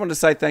 I also wanted to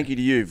say thank you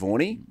to you,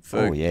 Vaughany,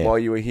 for while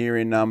you were here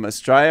in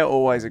Australia.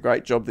 Always a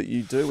great job that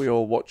you do. We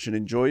all watch and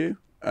enjoy you.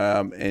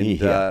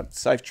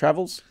 Safe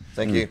travels.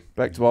 Thank you.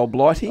 Back to old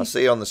Blighty. I'll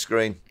see you on the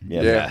screen.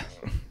 Yeah.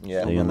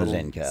 Yeah. See you on the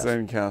Zencast.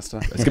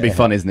 Zencaster. It's gonna be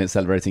fun, isn't it?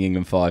 Celebrating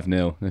England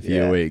 5-0 in a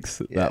few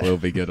weeks. That will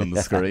be good on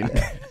the screen.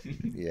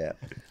 Yeah.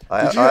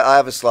 I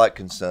have a slight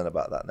concern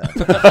about that now.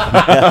 I've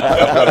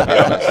got to be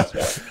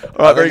honest. All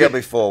right, I very think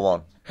it'll good. be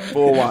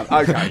 4-1.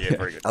 4-1. Okay, yeah,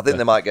 very good. I think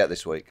they might get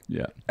this week.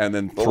 Yeah. And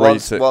then But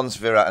 3-2. once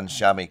Virat and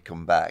Shami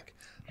come back,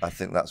 I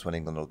think that's when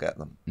England will get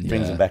them.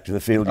 Brings them back to the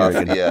field. You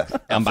reckon? Yeah.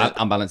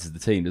 Unbalances the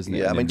team, doesn't it?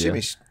 Yeah, I in mean,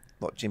 India?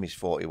 Jimmy's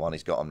 41.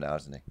 He's got them now,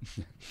 hasn't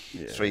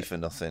he?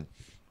 3-0.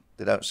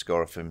 They don't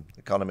score off him.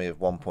 Economy of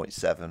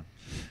 1.7.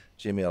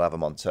 Jimmy will have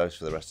them on toast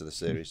for the rest of the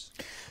series.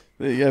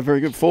 There you go, very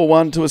good.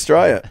 4-1 to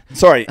Australia.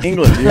 Sorry,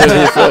 England. You heard it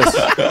here first.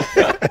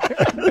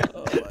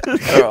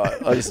 All right.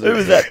 Who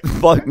was that?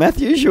 Bloke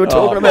Matthews you were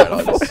talking about?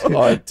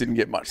 I didn't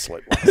get much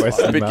sleep last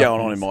night. A bit going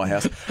on in my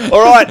house.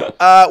 All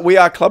right. We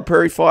are Club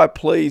Prairie Fire.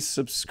 Please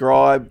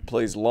subscribe.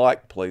 Please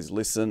like. Please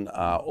listen.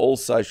 All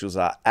socials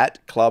are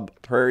at Club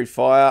Prairie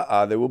Fire.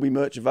 There will be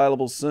merch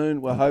available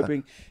soon, we're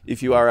hoping.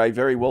 If you are a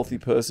very wealthy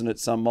person at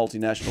some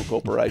multinational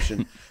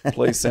corporation,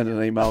 please send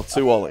an email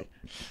to Ollie.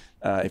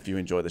 If you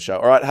enjoy the show.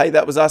 All right. Hey,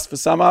 that was us for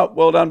summer.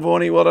 Well done,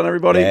 Vaughany. Well done,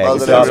 everybody. Yeah, Well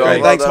good done, stuff.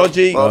 everyone. Thanks, Well done.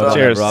 Hodgie. Well done.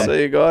 Cheers.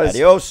 See you guys.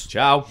 Adios.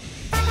 Ciao.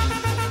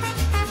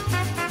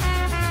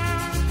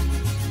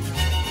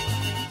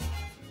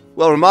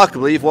 Well,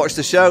 remarkably, you've watched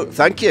the show.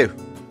 Thank you.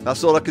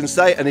 That's all I can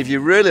say. And if you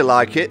really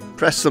like it,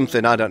 press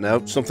something, I don't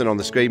know, something on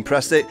the screen,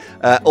 press it,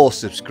 or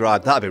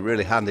subscribe. That'd be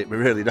really handy. It'd be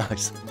really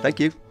nice. Thank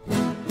you.